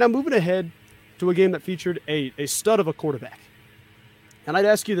 And now moving ahead to a game that featured a stud of a quarterback. And I'd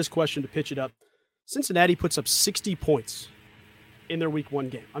ask you this question to pitch it up. Cincinnati puts up 60 points in their week 1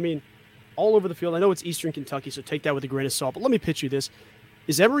 game. I mean, all over the field. I know it's Eastern Kentucky, so take that with a grain of salt. But let me pitch you this.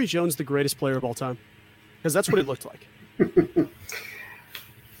 Is Emory Jones the greatest player of all time? Because that's what it looked like.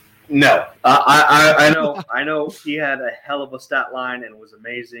 No. I know he had a hell of a stat line and was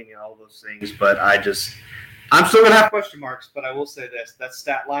amazing and all those things, but I'm still going to have question marks, but I will say this. That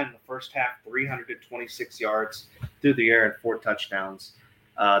stat line in the first half, 326 yards through the air and 4 touchdowns.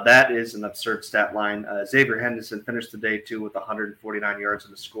 That is an absurd stat line. Xavier Henderson finished the day, too, with 149 yards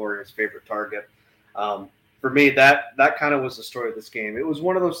in the score, his favorite target. For me, that kind of was the story of this game. It was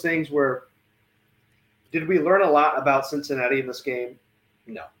one of those things where, did we learn a lot about Cincinnati in this game?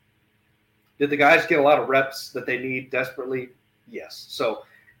 No. Did the guys get a lot of reps that they need desperately? Yes. So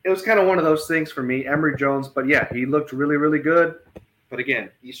it was kind of one of those things for me. Emory Jones, but yeah, he looked really, really good. But again,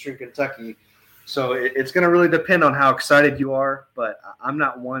 Eastern Kentucky. So it's going to really depend on how excited you are. But I'm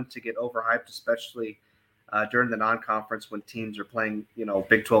not one to get overhyped, especially during the non-conference when teams are playing,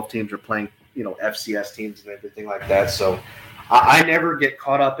 Big 12 teams are playing, FCS teams and everything like that. So I never get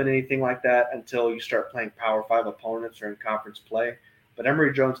caught up in anything like that until you start playing Power 5 opponents or in conference play. But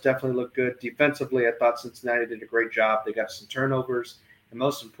Emory Jones definitely looked good. Defensively, I thought Cincinnati did a great job. They got some turnovers. And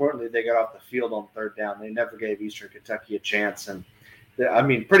most importantly, they got off the field on 3rd down. They never gave Eastern Kentucky a chance. And,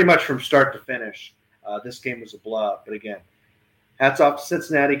 pretty much from start to finish, this game was a blowout. But, again, hats off to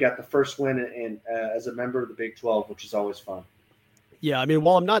Cincinnati. Got the first win as a member of the Big 12, which is always fun. Yeah, I mean,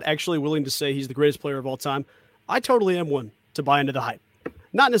 while I'm not actually willing to say he's the greatest player of all time, I totally am one to buy into the hype.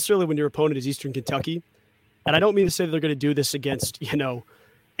 Not necessarily when your opponent is Eastern Kentucky. And I don't mean to say that they're going to do this against,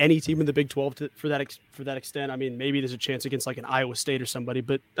 any team in the Big 12 for that extent. I mean, maybe there's a chance against like an Iowa State or somebody,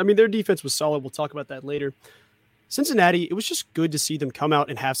 but I mean, their defense was solid. We'll talk about that later. Cincinnati, it was just good to see them come out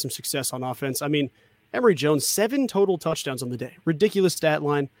and have some success on offense. I mean, Emory Jones, 7 total touchdowns on the day. Ridiculous stat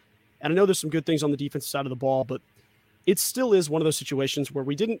line. And I know there's some good things on the defensive side of the ball, but it still is one of those situations where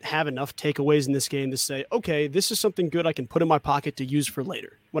we didn't have enough takeaways in this game to say, okay, this is something good I can put in my pocket to use for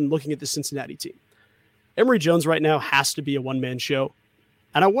later when looking at the Cincinnati team. Emory Jones right now has to be a one-man show,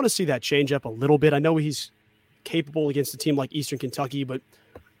 and I want to see that change up a little bit. I know he's capable against a team like Eastern Kentucky, but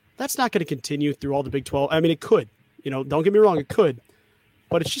that's not going to continue through all the Big 12. I mean, it could. Don't get me wrong, it could,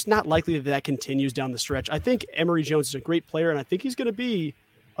 but it's just not likely that continues down the stretch. I think Emory Jones is a great player, and I think he's going to be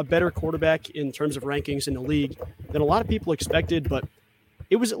a better quarterback in terms of rankings in the league than a lot of people expected, but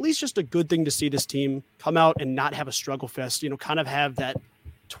it was at least just a good thing to see this team come out and not have a struggle fest, kind of have that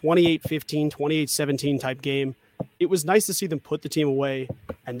 28-15, 28-17 type game. It was nice to see them put the team away,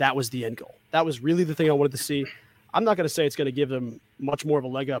 and that was the end goal. That was really the thing I wanted to see. I'm not going to say it's going to give them much more of a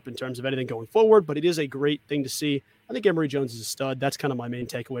leg up in terms of anything going forward, but it is a great thing to see. I think Emory Jones is a stud. That's kind of my main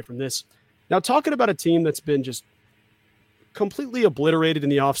takeaway from this. Now, talking about a team that's been just completely obliterated in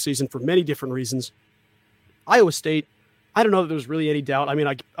the offseason for many different reasons, Iowa State, I don't know that there was really any doubt. I mean,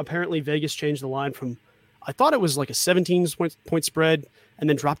 apparently Vegas changed the line from, I thought it was like a 17-point spread and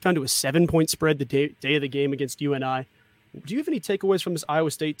then dropped down to a 7-point spread the day of the game against UNI. Do you have any takeaways from this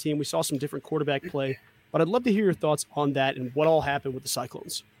Iowa State team? We saw some different quarterback play, but I'd love to hear your thoughts on that and what all happened with the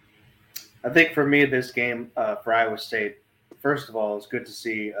Cyclones. I think for me, this game for Iowa State, first of all, it's good to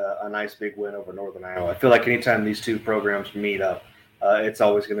see a nice big win over Northern Iowa. I feel like anytime these two programs meet up, it's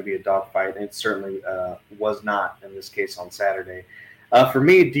always going to be a dogfight, and it certainly was not in this case on Saturday. For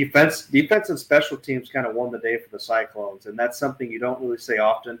me, defense and special teams kind of won the day for the Cyclones, and that's something you don't really say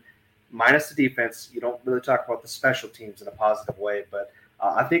often. Minus the defense, you don't really talk about the special teams in a positive way, but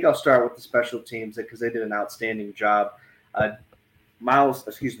I think I'll start with the special teams because they did an outstanding job.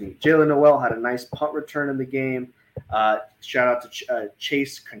 Jalen Noel had a nice punt return in the game. Shout out to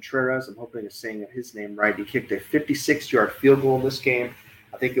Chase Contreras. I'm hoping I'm saying his name right. He kicked a 56-yard field goal in this game.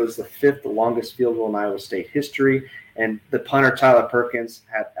 I think it was the 5th longest field goal in Iowa State history. And the punter, Tyler Perkins,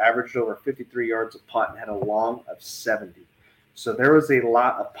 had averaged over 53 yards of punt and had a long of 70. So there was a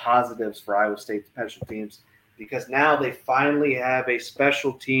lot of positives for Iowa State special teams because now they finally have a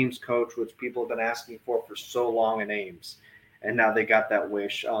special teams coach, which people have been asking for so long in Ames. And now they got that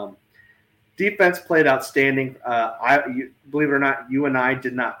wish. Defense played outstanding. Believe it or not, you and I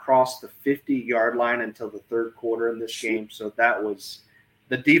did not cross the 50-yard line until the third quarter in this game. So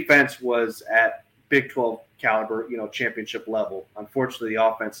the defense was at Big 12 caliber, championship level. Unfortunately, the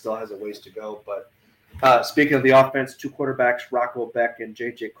offense still has a ways to go. But speaking of the offense, 2 quarterbacks, Rocco Beck and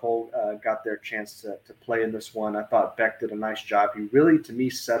J.J. Cole, got their chance to play in this one. I thought Beck did a nice job. He really, to me,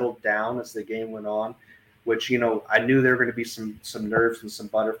 settled down as the game went on, which, I knew there were going to be some nerves and some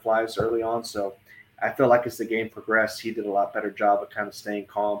butterflies early on. So I feel like as the game progressed, he did a lot better job of kind of staying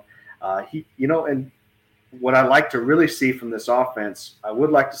calm. And what I like to really see from this offense, I would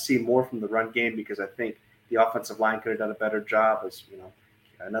like to see more from the run game because I think the offensive line could have done a better job as,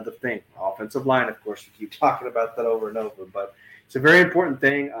 another thing. Offensive line, of course, we keep talking about that over and over, but it's a very important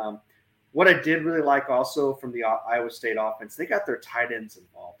thing. What I did really like also from the Iowa State offense, they got their tight ends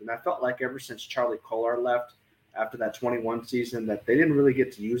involved. And I felt like ever since Charlie Kolar left after that 21 season that they didn't really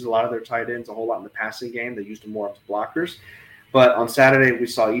get to use a lot of their tight ends a whole lot in the passing game. They used them more as blockers. But on Saturday, we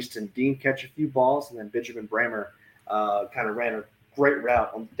saw Easton Dean catch a few balls, and then Benjamin Brammer kind of ran a great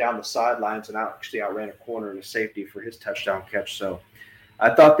route down the sidelines and outran a corner and a safety for his touchdown catch. So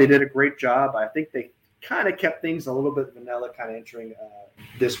I thought they did a great job. I think they kind of kept things a little bit vanilla kind of entering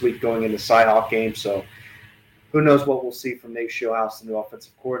this week going into Cy-Hawk game. So who knows what we'll see from Nate Shieldhouse, the new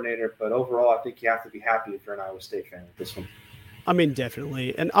offensive coordinator. But overall, I think you have to be happy if you're an Iowa State fan with this one. I mean,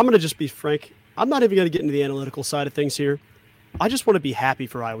 definitely. And I'm going to just be frank. I'm not even going to get into the analytical side of things here. I just want to be happy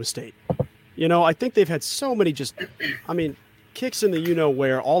for Iowa State. I think they've had so many kicks in the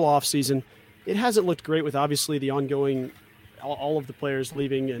where all offseason. It hasn't looked great with obviously the ongoing all of the players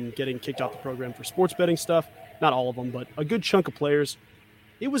leaving and getting kicked off the program for sports betting stuff. Not all of them, but a good chunk of players.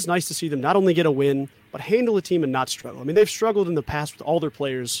 It was nice to see them not only get a win, but handle a team and not struggle. I mean, they've struggled in the past with all their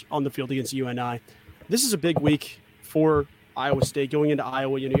players on the field against UNI. This is a big week for Iowa State going into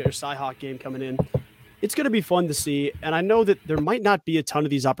Iowa. You got your Cy-Hawk game coming in. It's going to be fun to see, and I know that there might not be a ton of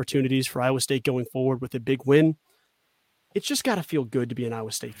these opportunities for Iowa State going forward with a big win. It's just got to feel good to be an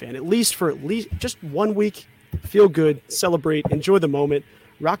Iowa State fan, at least just 1 week. Feel good, celebrate, enjoy the moment.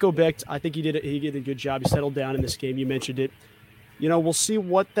 Rocco Beck, I think he did a good job. He settled down in this game. You mentioned it. We'll see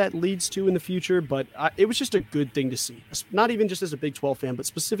what that leads to in the future, but it was just a good thing to see. Not even just as a Big 12 fan, but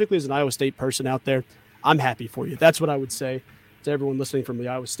specifically as an Iowa State person out there. I'm happy for you. That's what I would say to everyone listening from the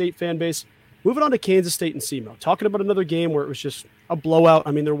Iowa State fan base. Moving on to Kansas State and SEMO. Talking about another game where it was just a blowout.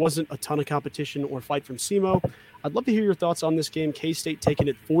 I mean, there wasn't a ton of competition or fight from SEMO. I'd love to hear your thoughts on this game. K-State taking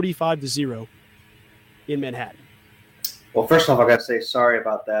it 45-0 in Manhattan. Well, first off, I got to say sorry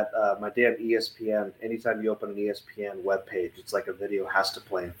about that. My damn ESPN, anytime you open an ESPN webpage, it's like a video has to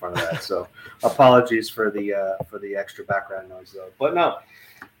play in front of that. So apologies for the extra background noise, though. But no,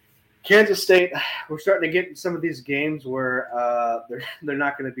 Kansas State, we're starting to get in some of these games where they're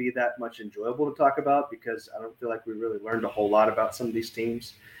not going to be that much enjoyable to talk about because I don't feel like we really learned a whole lot about some of these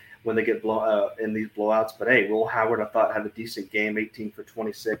teams when they get in these blowouts. But, hey, Will Howard, I thought, had a decent game, 18 for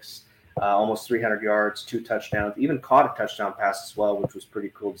 26. Almost 300 yards, 2 touchdowns, even caught a touchdown pass as well, which was pretty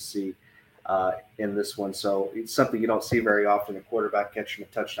cool to see in this one. So it's something you don't see very often, a quarterback catching a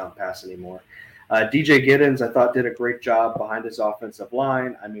touchdown pass anymore. DJ Giddens, I thought, did a great job behind his offensive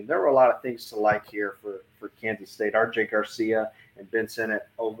line. I mean, there were a lot of things to like here for Kansas State. RJ Garcia and Ben Sinnott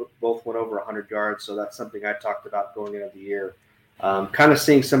both went over 100 yards, so that's something I talked about going into the year. Kind of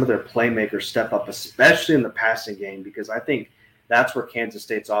seeing some of their playmakers step up, especially in the passing game, because I think that's where Kansas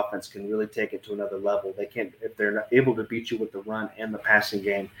State's offense can really take it to another level. They can't, if they're not able to beat you with the run and the passing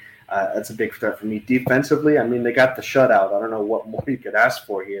game. That's a big threat for me. Defensively, I mean, they got the shutout. I don't know what more you could ask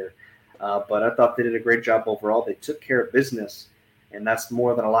for here. But I thought they did a great job overall. They took care of business, and that's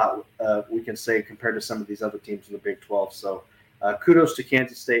more than a lot we can say compared to some of these other teams in the Big 12. So kudos to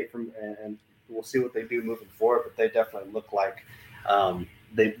Kansas State, and we'll see what they do moving forward. But they definitely look like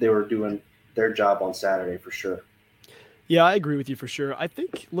they were doing their job on Saturday for sure. Yeah, I agree with you for sure. I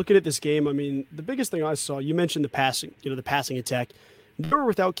think looking at this game, I mean, the biggest thing I saw, you mentioned the passing, the passing attack. They were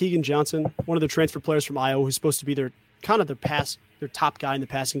without Keegan Johnson, one of the transfer players from Iowa, who's supposed to be their top guy in the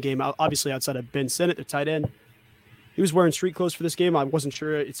passing game, obviously outside of Ben Sinnott, their tight end. He was wearing street clothes for this game. I wasn't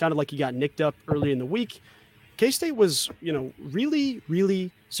sure. It sounded like he got nicked up early in the week. K-State was, really,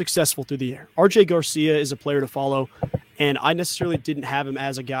 really successful through the air. RJ Garcia is a player to follow, and I necessarily didn't have him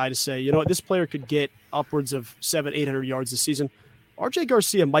as a guy to say, this player could get upwards of 700-800 yards this season. RJ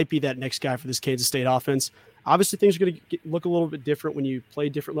Garcia might be that next guy for this Kansas State offense. Obviously, things are going to look a little bit different when you play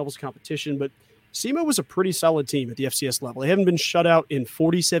different levels of competition, but SEMO was a pretty solid team at the FCS level. They haven't been shut out in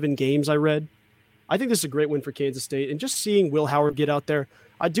 47 games, I read. I think this is a great win for Kansas State, and just seeing Will Howard get out there,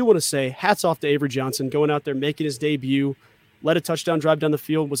 I do want to say hats off to Avery Johnson going out there, making his debut, led a touchdown drive down the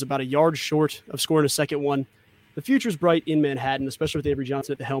field, was about a yard short of scoring a second one. The future's bright in Manhattan, especially with Avery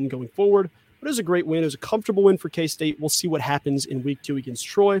Johnson at the helm going forward. But it was a great win. It was a comfortable win for K-State. We'll see what happens in week 2 against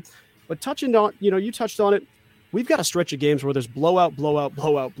Troy. But touching on, you touched on it. We've got a stretch of games where there's blowout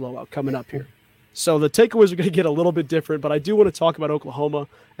coming up here. So the takeaways are going to get a little bit different, but I do want to talk about Oklahoma,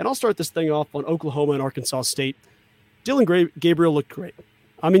 and I'll start this thing off on Oklahoma and Arkansas State. Dylan Gabriel looked great.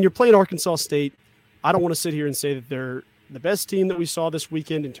 I mean, you're playing Arkansas State. I don't want to sit here and say that they're the best team that we saw this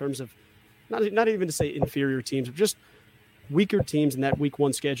weekend in terms of not even to say inferior teams, but just weaker teams in that week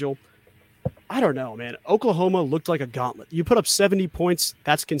 1 schedule. I don't know, man. Oklahoma looked like a gauntlet. You put up 70 points.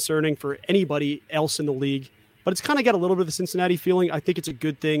 That's concerning for anybody else in the league, but it's kind of got a little bit of the Cincinnati feeling. I think it's a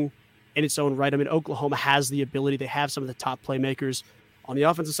good thing in its own right. I mean, Oklahoma has the ability. They have some of the top playmakers on the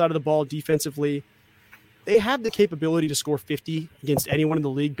offensive side of the ball. Defensively, they have the capability to score 50 against anyone in the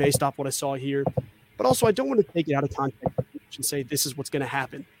league based off what I saw here. But also, I don't want to take it out of context and say this is what's going to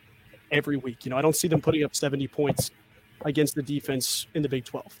happen every week. I don't see them putting up 70 points against the defense in the Big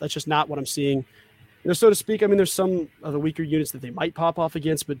 12. That's just not what I'm seeing. So to speak, I mean, there's some of the weaker units that they might pop off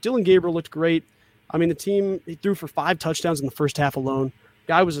against, but Dylan Gabriel looked great. I mean, the team, he threw for 5 touchdowns in the first half alone.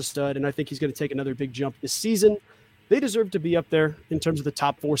 Guy was a stud, and I think he's going to take another big jump this season. They deserve to be up there in terms of the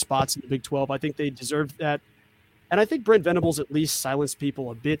top 4 spots in the Big 12. I think they deserve that. And I think Brent Venables at least silenced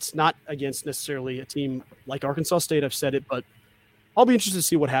people a bit, not against necessarily a team like Arkansas State, I've said it, but I'll be interested to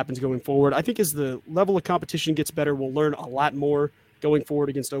see what happens going forward. I think as the level of competition gets better, we'll learn a lot more going forward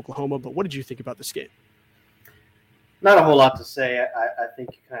against Oklahoma. But what did you think about this game? Not a whole lot to say. I think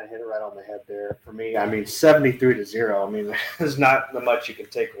you kind of hit it right on the head there for me. I mean, 73-0. I mean, there's not much you can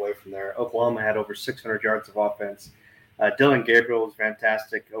take away from there. Oklahoma had over 600 yards of offense. Dylan Gabriel was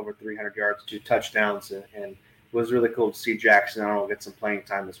fantastic, over 300 yards, 2 touchdowns, and it was really cool to see Jackson Arnold get some playing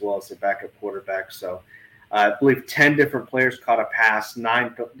time as well as the backup quarterback. So I believe 10 different players caught a pass,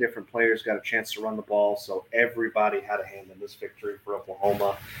 9 different players got a chance to run the ball. So everybody had a hand in this victory for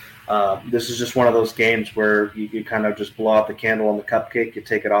Oklahoma. This is just one of those games where you kind of just blow out the candle on the cupcake, you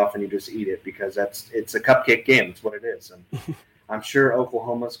take it off, and you just eat it because it's a cupcake game. It's what it is. And I'm sure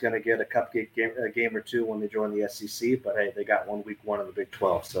Oklahoma's going to get a cupcake game or 2 when they join the SEC, but hey, they got one week 1 of the Big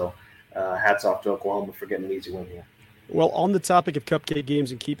 12. So hats off to Oklahoma for getting an easy win here. Well, on the topic of cupcake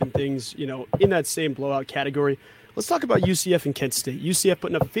games and keeping things, in that same blowout category, let's talk about UCF and Kent State. UCF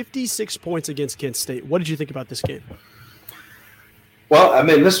putting up 56 points against Kent State. What did you think about this game? Well, I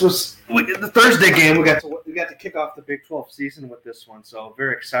mean, this was the Thursday game. We got to kick off the Big 12 season with this one, so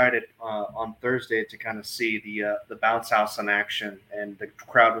very excited on Thursday to kind of see the bounce house in action, and the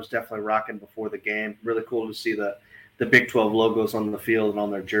crowd was definitely rocking before the game. Really cool to see the Big 12 logos on the field and on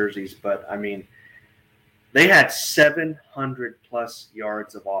their jerseys, but I mean, they had 700-plus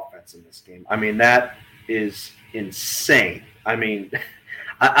yards of offense in this game. I mean, that is insane. I mean,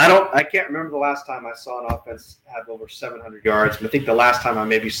 I can't remember the last time I saw an offense have over 700 yards. I think the last time I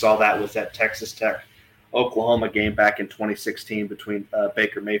maybe saw that was that Texas Tech Oklahoma game back in 2016 between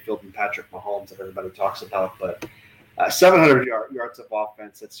Baker Mayfield and Patrick Mahomes that everybody talks about. But 700 yards of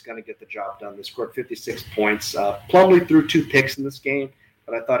offense, that's going to get the job done. They scored 56 points. Plumlee threw 2 picks in this game,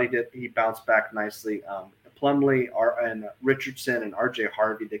 but I thought he bounced back nicely. Plumlee and Richardson and R.J.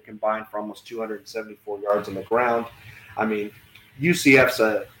 Harvey, they combined for almost 274 yards on the ground. I mean,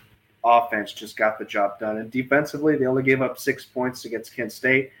 UCF's offense just got the job done. And defensively, they only gave up 6 points against Kent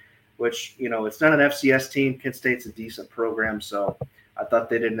State, which, it's not an FCS team. Kent State's a decent program, so I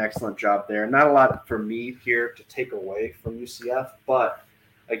thought they did an excellent job there. Not a lot for me here to take away from UCF, but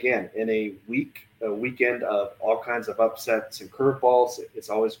again, in a weekend of all kinds of upsets and curveballs,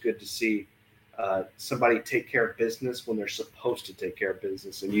 it's always good to see somebody take care of business when they're supposed to take care of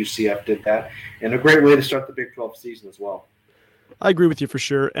business, and UCF did that. And a great way to start the Big 12 season as well. I agree with you for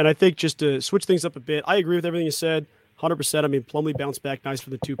sure. And I think just to switch things up a bit, I agree with everything you said, 100%. I mean, Plumlee bounced back nice for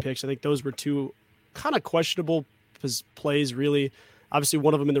the 2 picks. I think those were 2 kind of questionable plays, really. Obviously,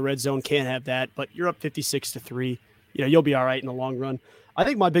 one of them in the red zone, can't have that, but you're up 56-3. You'll be all right in the long run. I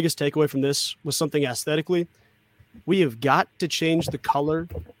think my biggest takeaway from this was something aesthetically. We have got to change the color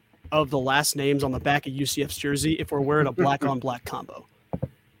of the last names on the back of UCF's jersey if we're wearing a black on black combo.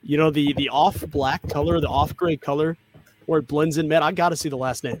 You know, the off black color, the off gray color, where it blends in, man, I got to see the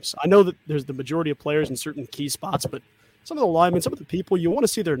last names. I know that there's the majority of players in certain key spots, but some of the linemen, some of the people, you want to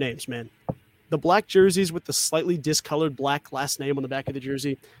see their names, man. The black jerseys with the slightly discolored black last name on the back of the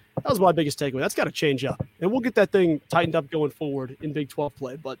jersey, that was my biggest takeaway. That's got to change up. And we'll get that thing tightened up going forward in Big 12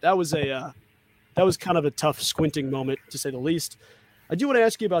 play. But that was kind of a tough squinting moment, to say the least. I do want to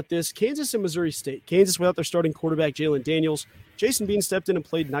ask you about this. Kansas and Missouri State. Kansas without their starting quarterback, Jalen Daniels. Jason Bean stepped in and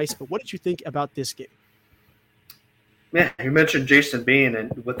played nice, but what did you think about this game? Yeah, you mentioned Jason Bean,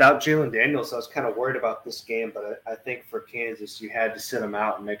 and without Jalen Daniels, I was kind of worried about this game, but I think for Kansas, you had to sit him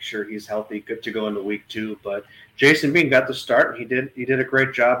out and make sure he's healthy, good to go into week 2. But Jason Bean got the start, and he did a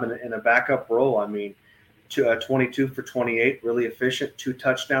great job in a backup role. I mean, 22 for 28, really efficient, 2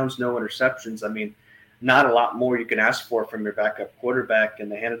 touchdowns, no interceptions. I mean, not a lot more you can ask for from your backup quarterback,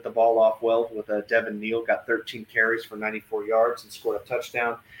 and they handed the ball off well with Devin Neal, got 13 carries for 94 yards and scored a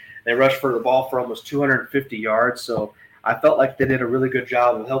touchdown. They rushed for the ball for almost 250 yards, so I felt like they did a really good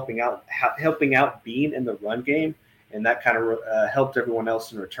job of helping out Bean in the run game, and that kind of helped everyone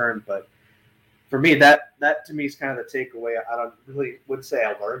else in return. But for me, that to me is kind of the takeaway. I would say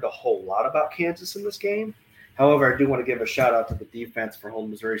I learned a whole lot about Kansas in this game. However, I do want to give a shout out to the defense for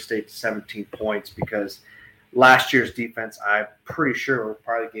holding Missouri State to 17 points because last year's defense, I'm pretty sure,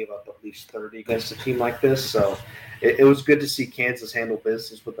 probably gave up at least 30 against a team like this. So it was good to see Kansas handle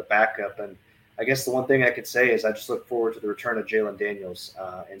business with the backup. And I guess the one thing I could say is I just look forward to the return of Jalen Daniels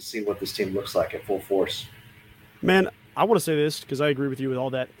and see what this team looks like at full force. Man, I want to say this because I agree with you with all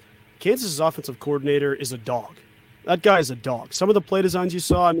that. Kansas's offensive coordinator is a dog. That guy is a dog. Some of the play designs you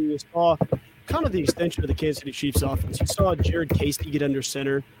saw, you saw kind of the extension of the Kansas City Chiefs offense. You saw Jared Casey get under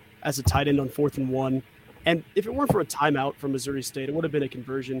center as a tight end on 4th and 1. And if it weren't for a timeout from Missouri State, it would have been a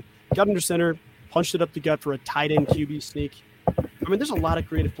conversion. Got under center, punched it up the gut for a tight end QB sneak. I mean, there's a lot of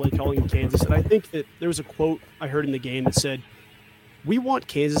creative play calling in Kansas. And I think that there was a quote I heard in the game that said, "We want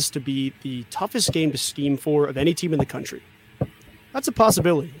Kansas to be the toughest game to scheme for of any team in the country." That's a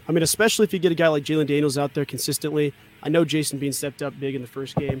possibility. I mean, especially if you get a guy like Jalen Daniels out there consistently. I know Jason Bean stepped up big in the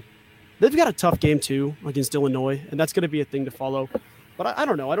first game. They've got a tough game, too, against Illinois, and that's going to be a thing to follow. But I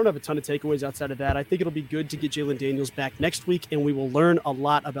don't know. I don't have a ton of takeaways outside of that. I think it'll be good to get Jalen Daniels back next week, and we will learn a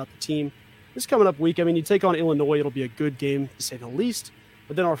lot about the team. This coming up week, you take on Illinois, it'll be a good game, to say the least.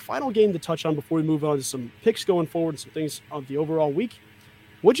 But then our final game to touch on before we move on to some picks going forward and some things of the overall week.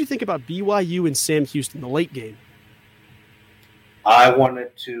 What'd you think about BYU and Sam Houston, the late game? I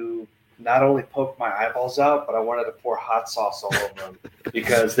wanted to not only poke my eyeballs out, but I wanted to pour hot sauce all over them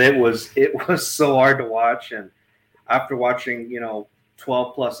because it was so hard to watch. And after watching,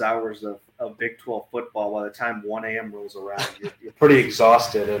 12 plus hours of Big 12 football, by the time 1 a.m. rolls around, you're pretty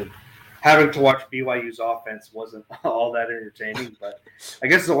exhausted. And having to watch BYU's offense wasn't all that entertaining. But I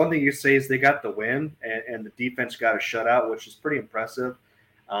guess the one thing you say is they got the win, and the defense got a shutout, which is pretty impressive.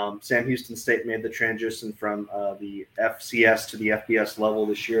 Sam Houston State made the transition from the FCS to the FBS level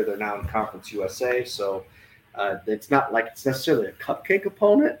this year. They're now in Conference USA, so it's not like it's necessarily a cupcake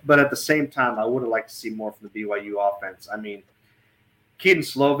opponent, but at the same time, I would have liked to see more from the BYU offense. I mean, Keaton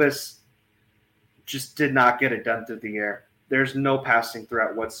Slovis just did not get it done through the air. There's no passing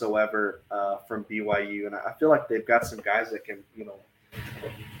threat whatsoever from BYU, and I feel like they've got some guys that can,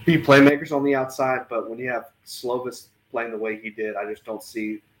 be playmakers on the outside, but when you have Slovis playing the way he did, I just don't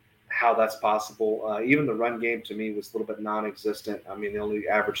see how that's possible. Even the run game to me was a little bit non-existent. I mean, they only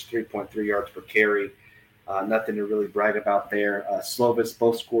averaged 3.3 yards per carry. Nothing to really brag about there. Slovis,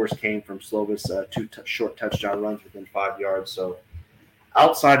 both scores came from Slovis, 2 short touchdown runs within 5 yards. So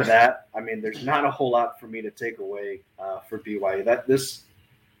outside of that, I mean, there's not a whole lot for me to take away for BYU.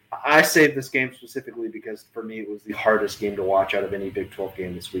 I saved this game specifically because for me it was the hardest game to watch out of any Big 12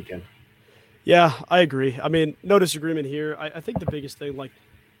 game this weekend. Yeah, I agree. I mean, no disagreement here. I think the biggest thing,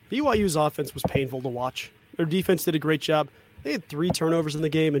 BYU's offense was painful to watch. Their defense did a great job. They had 3 turnovers in the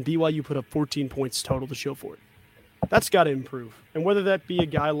game, and BYU put up 14 points total to show for it. That's got to improve. And whether that be a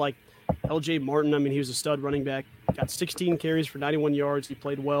guy like L.J. Martin, he was a stud running back, got 16 carries for 91 yards. He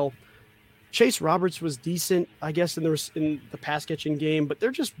played well. Chase Roberts was decent, I guess, in the pass-catching game, but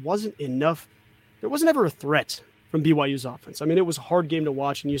there just wasn't enough. There wasn't ever a threat from BYU's offense. It was a hard game to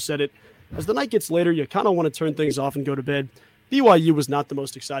watch, and you said it. As the night gets later, you kind of want to turn things off and go to bed. BYU was not the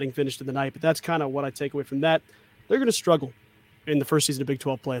most exciting finish to the night, but that's kind of what I take away from that. They're going to struggle in the first season of Big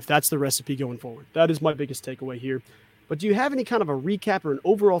 12 play if that's the recipe going forward. That is my biggest takeaway here. But do you have any kind of a recap or an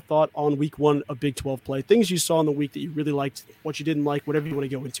overall thought on week 1 of Big 12 play? Things you saw in the week that you really liked, what you didn't like, whatever you want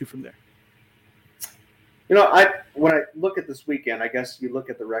to go into from there. when I look at this weekend, I guess you look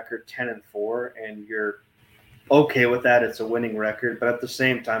at the record 10-4, and you're okay with that. It's a winning record, but at the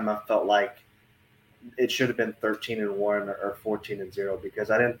same time, I felt like it should have been 13-1 or 14-0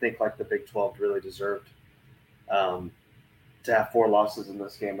 because I didn't think like the Big 12 really deserved to have 4 losses in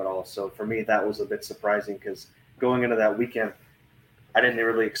this game at all. So for me, that was a bit surprising because going into that weekend, I didn't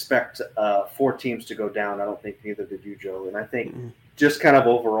really expect 4 teams to go down. I don't think neither did you, Joe. And I think just kind of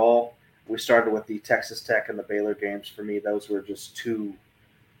overall, we started with the Texas Tech and the Baylor games. For me, those were just 2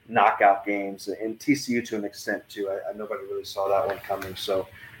 knockout games, and TCU to an extent too. Nobody really saw that one coming. So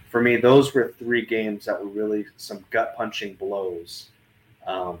for me, those were 3 games that were really some gut-punching blows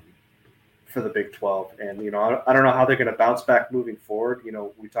for the Big 12. And, I don't know how they're going to bounce back moving forward.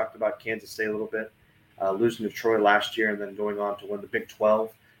 We talked about Kansas State a little bit, losing to Troy last year and then going on to win the Big 12.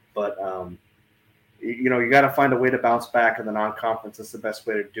 But, you got to find a way to bounce back in the non-conference. That's the best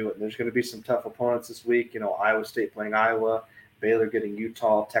way to do it. And there's going to be some tough opponents this week. Iowa State playing Iowa, Baylor getting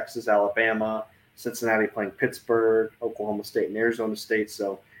Utah, Texas, Alabama, Cincinnati playing Pittsburgh, Oklahoma State and Arizona State.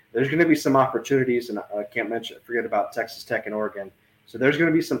 So there's going to be some opportunities, and I can't forget about Texas Tech and Oregon. So there's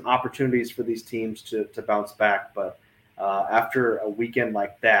going to be some opportunities for these teams to bounce back. But after a weekend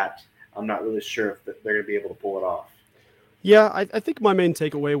like that, I'm not really sure if they're going to be able to pull it off. Yeah, I think my main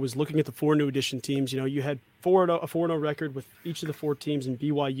takeaway was looking at the 4 new addition teams. You had a 4-0 record with each of the 4 teams in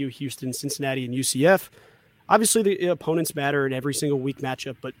BYU, Houston, Cincinnati, and UCF. Obviously, the opponents matter in every single week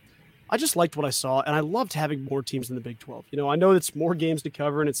matchup, but I just liked what I saw, and I loved having more teams in the Big 12. I know it's more games to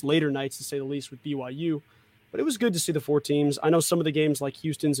cover, and it's later nights, to say the least, with BYU, but it was good to see the 4 teams. I know some of the games like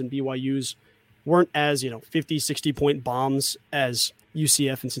Houston's and BYU's weren't as, 50, 60-point bombs as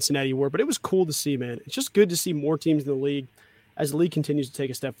UCF and Cincinnati were, but it was cool to see, man. It's just good to see more teams in the league as the league continues to take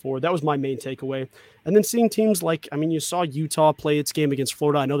a step forward. That was my main takeaway. And then seeing teams like, you saw Utah play its game against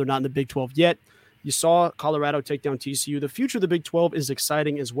Florida. I know they're not in the Big 12 yet. You saw Colorado take down TCU. The future of the Big 12 is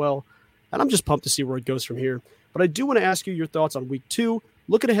exciting as well, and I'm just pumped to see where it goes from here. But I do want to ask you your thoughts on Week 2,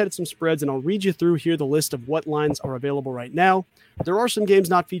 looking ahead at some spreads, and I'll read you through here the list of what lines are available right now. There are some games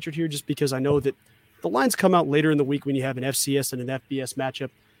not featured here just because I know that the lines come out later in the week when you have an FCS and an FBS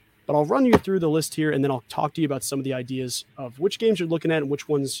matchup. But I'll run you through the list here, and then I'll talk to you about some of the ideas of which games you're looking at and which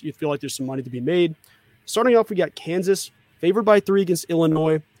ones you feel like there's some money to be made. Starting off, we got Kansas, favored by 3 against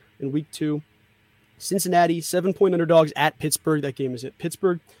Illinois in Week 2. Cincinnati, 7-point underdogs at Pittsburgh. That game is at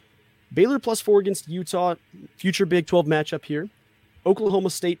Pittsburgh. Baylor +4 against Utah, future Big 12 matchup here. Oklahoma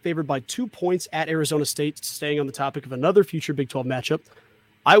State favored by 2 points at Arizona State, staying on the topic of another future Big 12 matchup.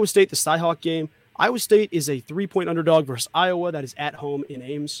 Iowa State, the Cyhawk game. Iowa State is a 3-point underdog versus Iowa. That is at home in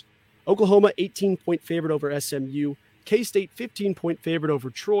Ames. Oklahoma, 18-point favorite over SMU. K-State, 15-point favorite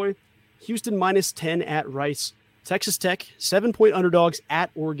over Troy. Houston, -10 at Rice. Texas Tech, 7-point underdogs at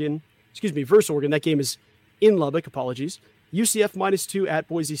Oregon. Versus Oregon. That game is in Lubbock. Apologies. UCF -2 at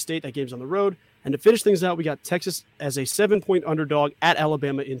Boise State. That game's on the road. And to finish things out, we got Texas as a 7-point underdog at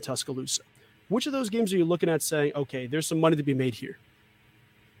Alabama in Tuscaloosa. Which of those games are you looking at saying, okay, there's some money to be made here?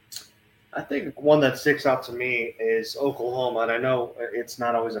 I think one that sticks out to me is Oklahoma. And I know it's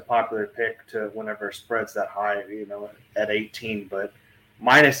not always a popular pick to whenever spreads that high, at 18, but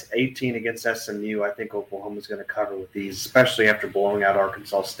 -18 against SMU, I think Oklahoma's going to cover with these, especially after blowing out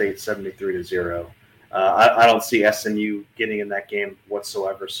Arkansas State 73-0. I don't see SMU getting in that game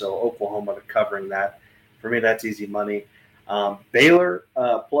whatsoever. So Oklahoma covering that, for me, that's easy money. Baylor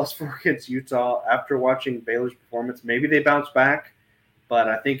 +4 against Utah. After watching Baylor's performance, maybe they bounce back, but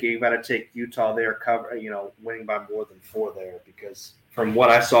I think you got to take Utah there, winning by more than 4 there, because from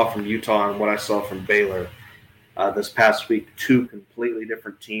what I saw from Utah and what I saw from Baylor this past week, 2 completely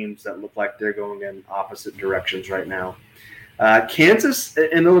different teams that look like they're going in opposite directions right now. Kansas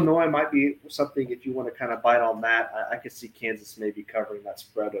and Illinois might be something if you want to kind of bite on that. I could see Kansas maybe covering that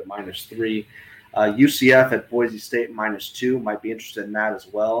spread at -3. UCF at Boise State -2 might be interested in that as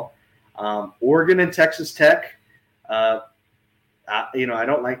well. Oregon and Texas Tech. I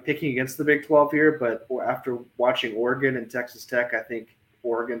don't like picking against the Big 12 here, but after watching Oregon and Texas Tech, I think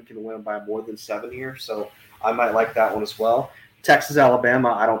Oregon can win by more than 7 here. So I might like that one as well. Texas,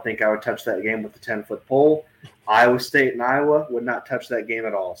 Alabama, I don't think I would touch that game with the 10-foot pole. Iowa State and Iowa would not touch that game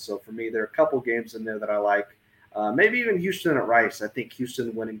at all. So for me, there are a couple games in there that I like. Maybe even Houston at Rice. I think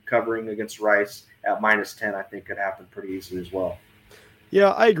Houston covering against Rice at -10, I think could happen pretty easily as well.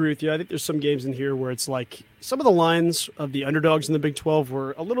 Yeah, I agree with you. I think there's some games in here where it's like some of the lines of the underdogs in the Big 12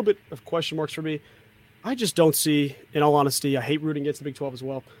 were a little bit of question marks for me. I just don't see, in all honesty, I hate rooting against the Big 12 as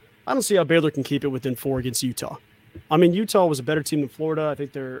well. I don't see how Baylor can keep it within 4 against Utah. I mean, Utah was a better team than Florida. I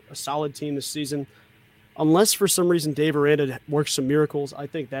think they're a solid team this season. Unless for some reason Dave Aranda works some miracles, I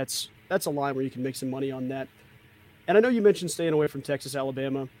think that's that's a line where you can make some money on that. And I know you mentioned staying away from Texas,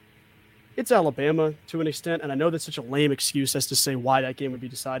 Alabama. It's Alabama to an extent, and I know that's such a lame excuse as to say why that game would be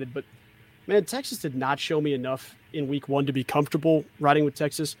decided, but man, Texas did not show me enough in week 1 to be comfortable riding with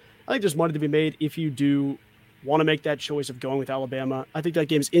Texas. I think there's money to be made if you do want to make that choice of going with Alabama. I think that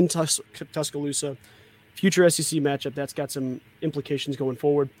game's in Tuscaloosa. Future SEC matchup, that's got some implications going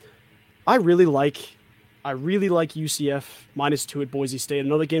forward. I really like UCF -2 at Boise State. I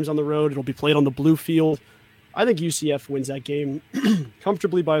know the game's on the road. It'll be played on the blue field. I think UCF wins that game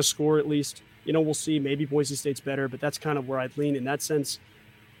comfortably by a score at least. We'll see. Maybe Boise State's better, but that's kind of where I'd lean in that sense.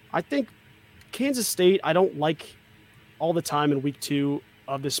 I think Kansas State, I don't like all the time in week 2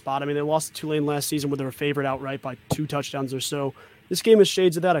 of this spot. I mean, they lost to Tulane last season where they were favored outright by 2 touchdowns or so. This game is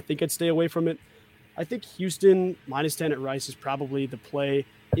shades of that. I think I'd stay away from it. I think Houston -10 at Rice is probably the play.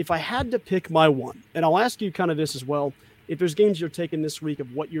 If I had to pick my one, and I'll ask you kind of this as well, if there's games you're taking this week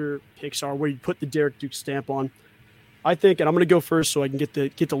of what your picks are, where you put the Derek Duke stamp on, I think, and I'm going to go first so I can get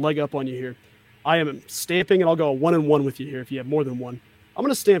the leg up on you here. I am stamping, and I'll go a 1-1 with you here if you have more than one. I'm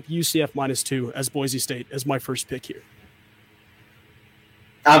going to stamp UCF -2 as Boise State as my first pick here.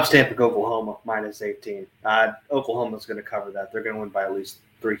 I'm stamping Oklahoma -18. Oklahoma's going to cover that. They're going to win by at least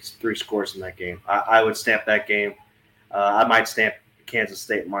three scores in that game. I would stamp that game. I might stamp Kansas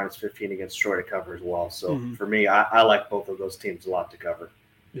State -15 against Troy to cover as well. So for me, I like both of those teams a lot to cover.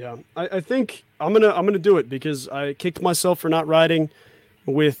 Yeah, I think I'm gonna do it because I kicked myself for not riding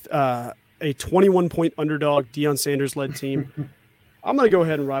with a 21-point underdog Deion Sanders led team. I'm going to go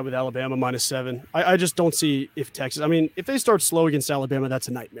ahead and ride with Alabama -7. I just don't see if Texas – I mean, if they start slow against Alabama, that's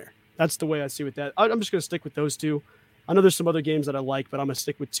a nightmare. That's the way I see with that. I'm just going to stick with those two. I know there's some other games that I like, but I'm going to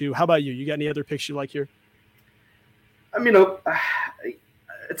stick with 2. How about you? You got any other picks you like here? I mean,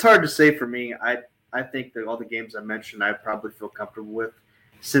 it's hard to say for me. I think that all the games I mentioned I probably feel comfortable with.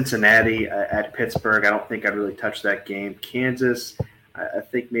 Cincinnati at Pittsburgh, I don't think I'd really touch that game. Kansas, I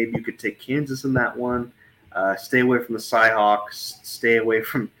think maybe you could take Kansas in that one. Stay away from the Cyhawks. Stay away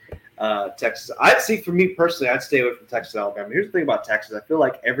from Texas. I'd see, for me personally, I'd stay away from Texas and Alabama. Here's the thing about Texas. I feel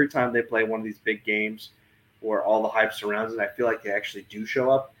like every time they play one of these big games where all the hype surrounds it, I feel like they actually do show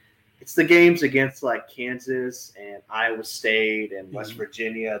up. It's the games against like Kansas and Iowa State and West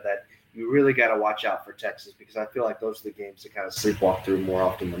Virginia that you really got to watch out for Texas, because I feel like those are the games that kind of sleepwalk through more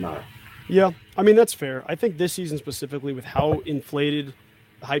often than not. Yeah, I mean, that's fair. I think this season specifically, with how inflated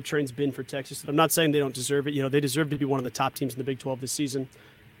the hype train's been for Texas, I'm not saying they don't deserve it. They deserve to be one of the top teams in the Big 12 this season.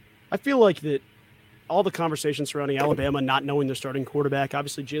 I feel like that all the conversation surrounding Alabama not knowing their starting quarterback,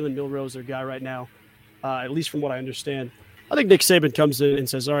 obviously Jalen Milroe's their guy right now, at least from what I understand. I think Nick Saban comes in and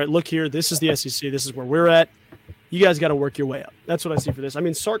says, all right, look here, this is the SEC. This is where we're at. You guys got to work your way up. That's what I see for this. I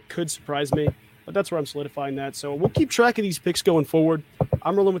mean, Sark could surprise me, but that's where I'm solidifying that. So we'll keep track of these picks going forward.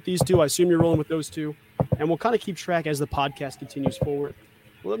 I'm rolling with these two. I assume you're rolling with those two. And we'll kind of keep track as the podcast continues forward.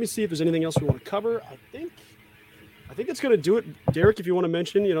 Well, let me see if there's anything else we want to cover. I think it's going to do it. Derek, if you want to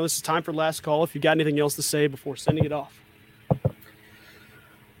mention, this is time for last call. If you got anything else to say before sending it off.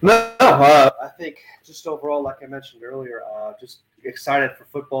 No, I think just overall, like I mentioned earlier, just excited for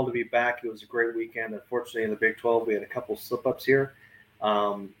football to be back. It was a great weekend. Unfortunately, in the Big 12, we had a couple slip-ups here.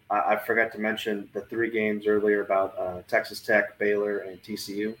 I forgot to mention the 3 games earlier about Texas Tech, Baylor, and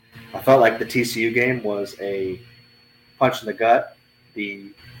TCU. I felt like the TCU game was a punch in the gut.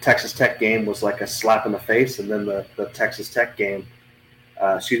 The Texas Tech game was like a slap in the face, and then the Texas Tech game,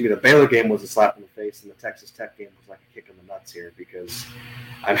 the Baylor game was a slap in the face, and the Texas Tech game was like a kick in the nuts here, because,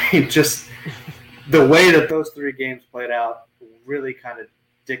 I mean, just the way that those 3 games played out really kind of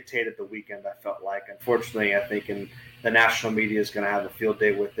dictated the weekend, I felt like. Unfortunately, I think the national media is going to have a field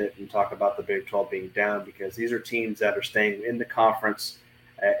day with it and talk about the Big 12 being down, because these are teams that are staying in the conference.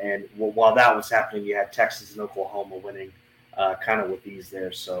 And while that was happening, you had Texas and Oklahoma winning kind of with ease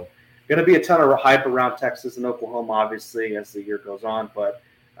there. So going to be a ton of hype around Texas and Oklahoma, obviously, as the year goes on. But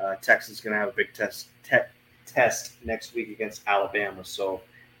Texas is going to have a big test next week against Alabama. So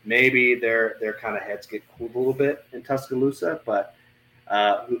maybe their kind of heads get cooled a little bit in Tuscaloosa, but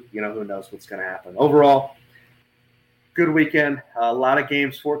who knows what's going to happen. Overall, good weekend. A lot of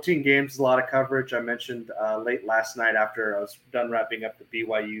games, 14 games, a lot of coverage. I mentioned late last night after I was done wrapping up the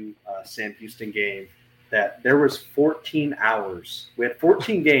BYU Sam Houston game that there was 14 hours. We had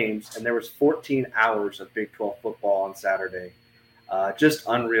 14 games, and there was 14 hours of Big 12 football on Saturday. Just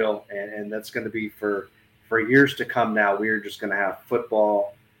unreal, and that's going to be for years to come now. We're just going to have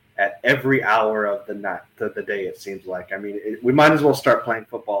football at every hour of the day, it seems like. I mean, we might as well start playing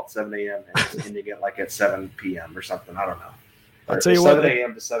football at 7 a.m. and ending it like at 7 p.m. or something. I don't know. I'll tell you 7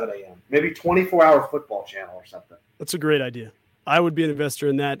 a.m. to 7 a.m. Maybe 24-hour football channel or something. That's a great idea. I would be an investor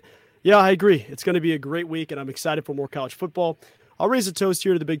in that. Yeah, I agree. It's going to be a great week, and I'm excited for more college football. I'll raise a toast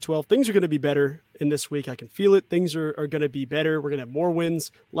here to the Big 12. Things are going to be better in this week. I can feel it. Things are going to be better. We're going to have more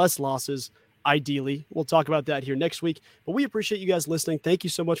wins, less losses, ideally. We'll talk about that here next week. But we appreciate you guys listening. Thank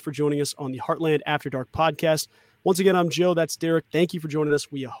you so much for joining us on the Heartland After Dark podcast. Once again, I'm Joe. That's Derek. Thank you for joining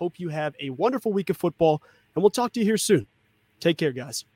us. We hope you have a wonderful week of football, and we'll talk to you here soon. Take care, guys.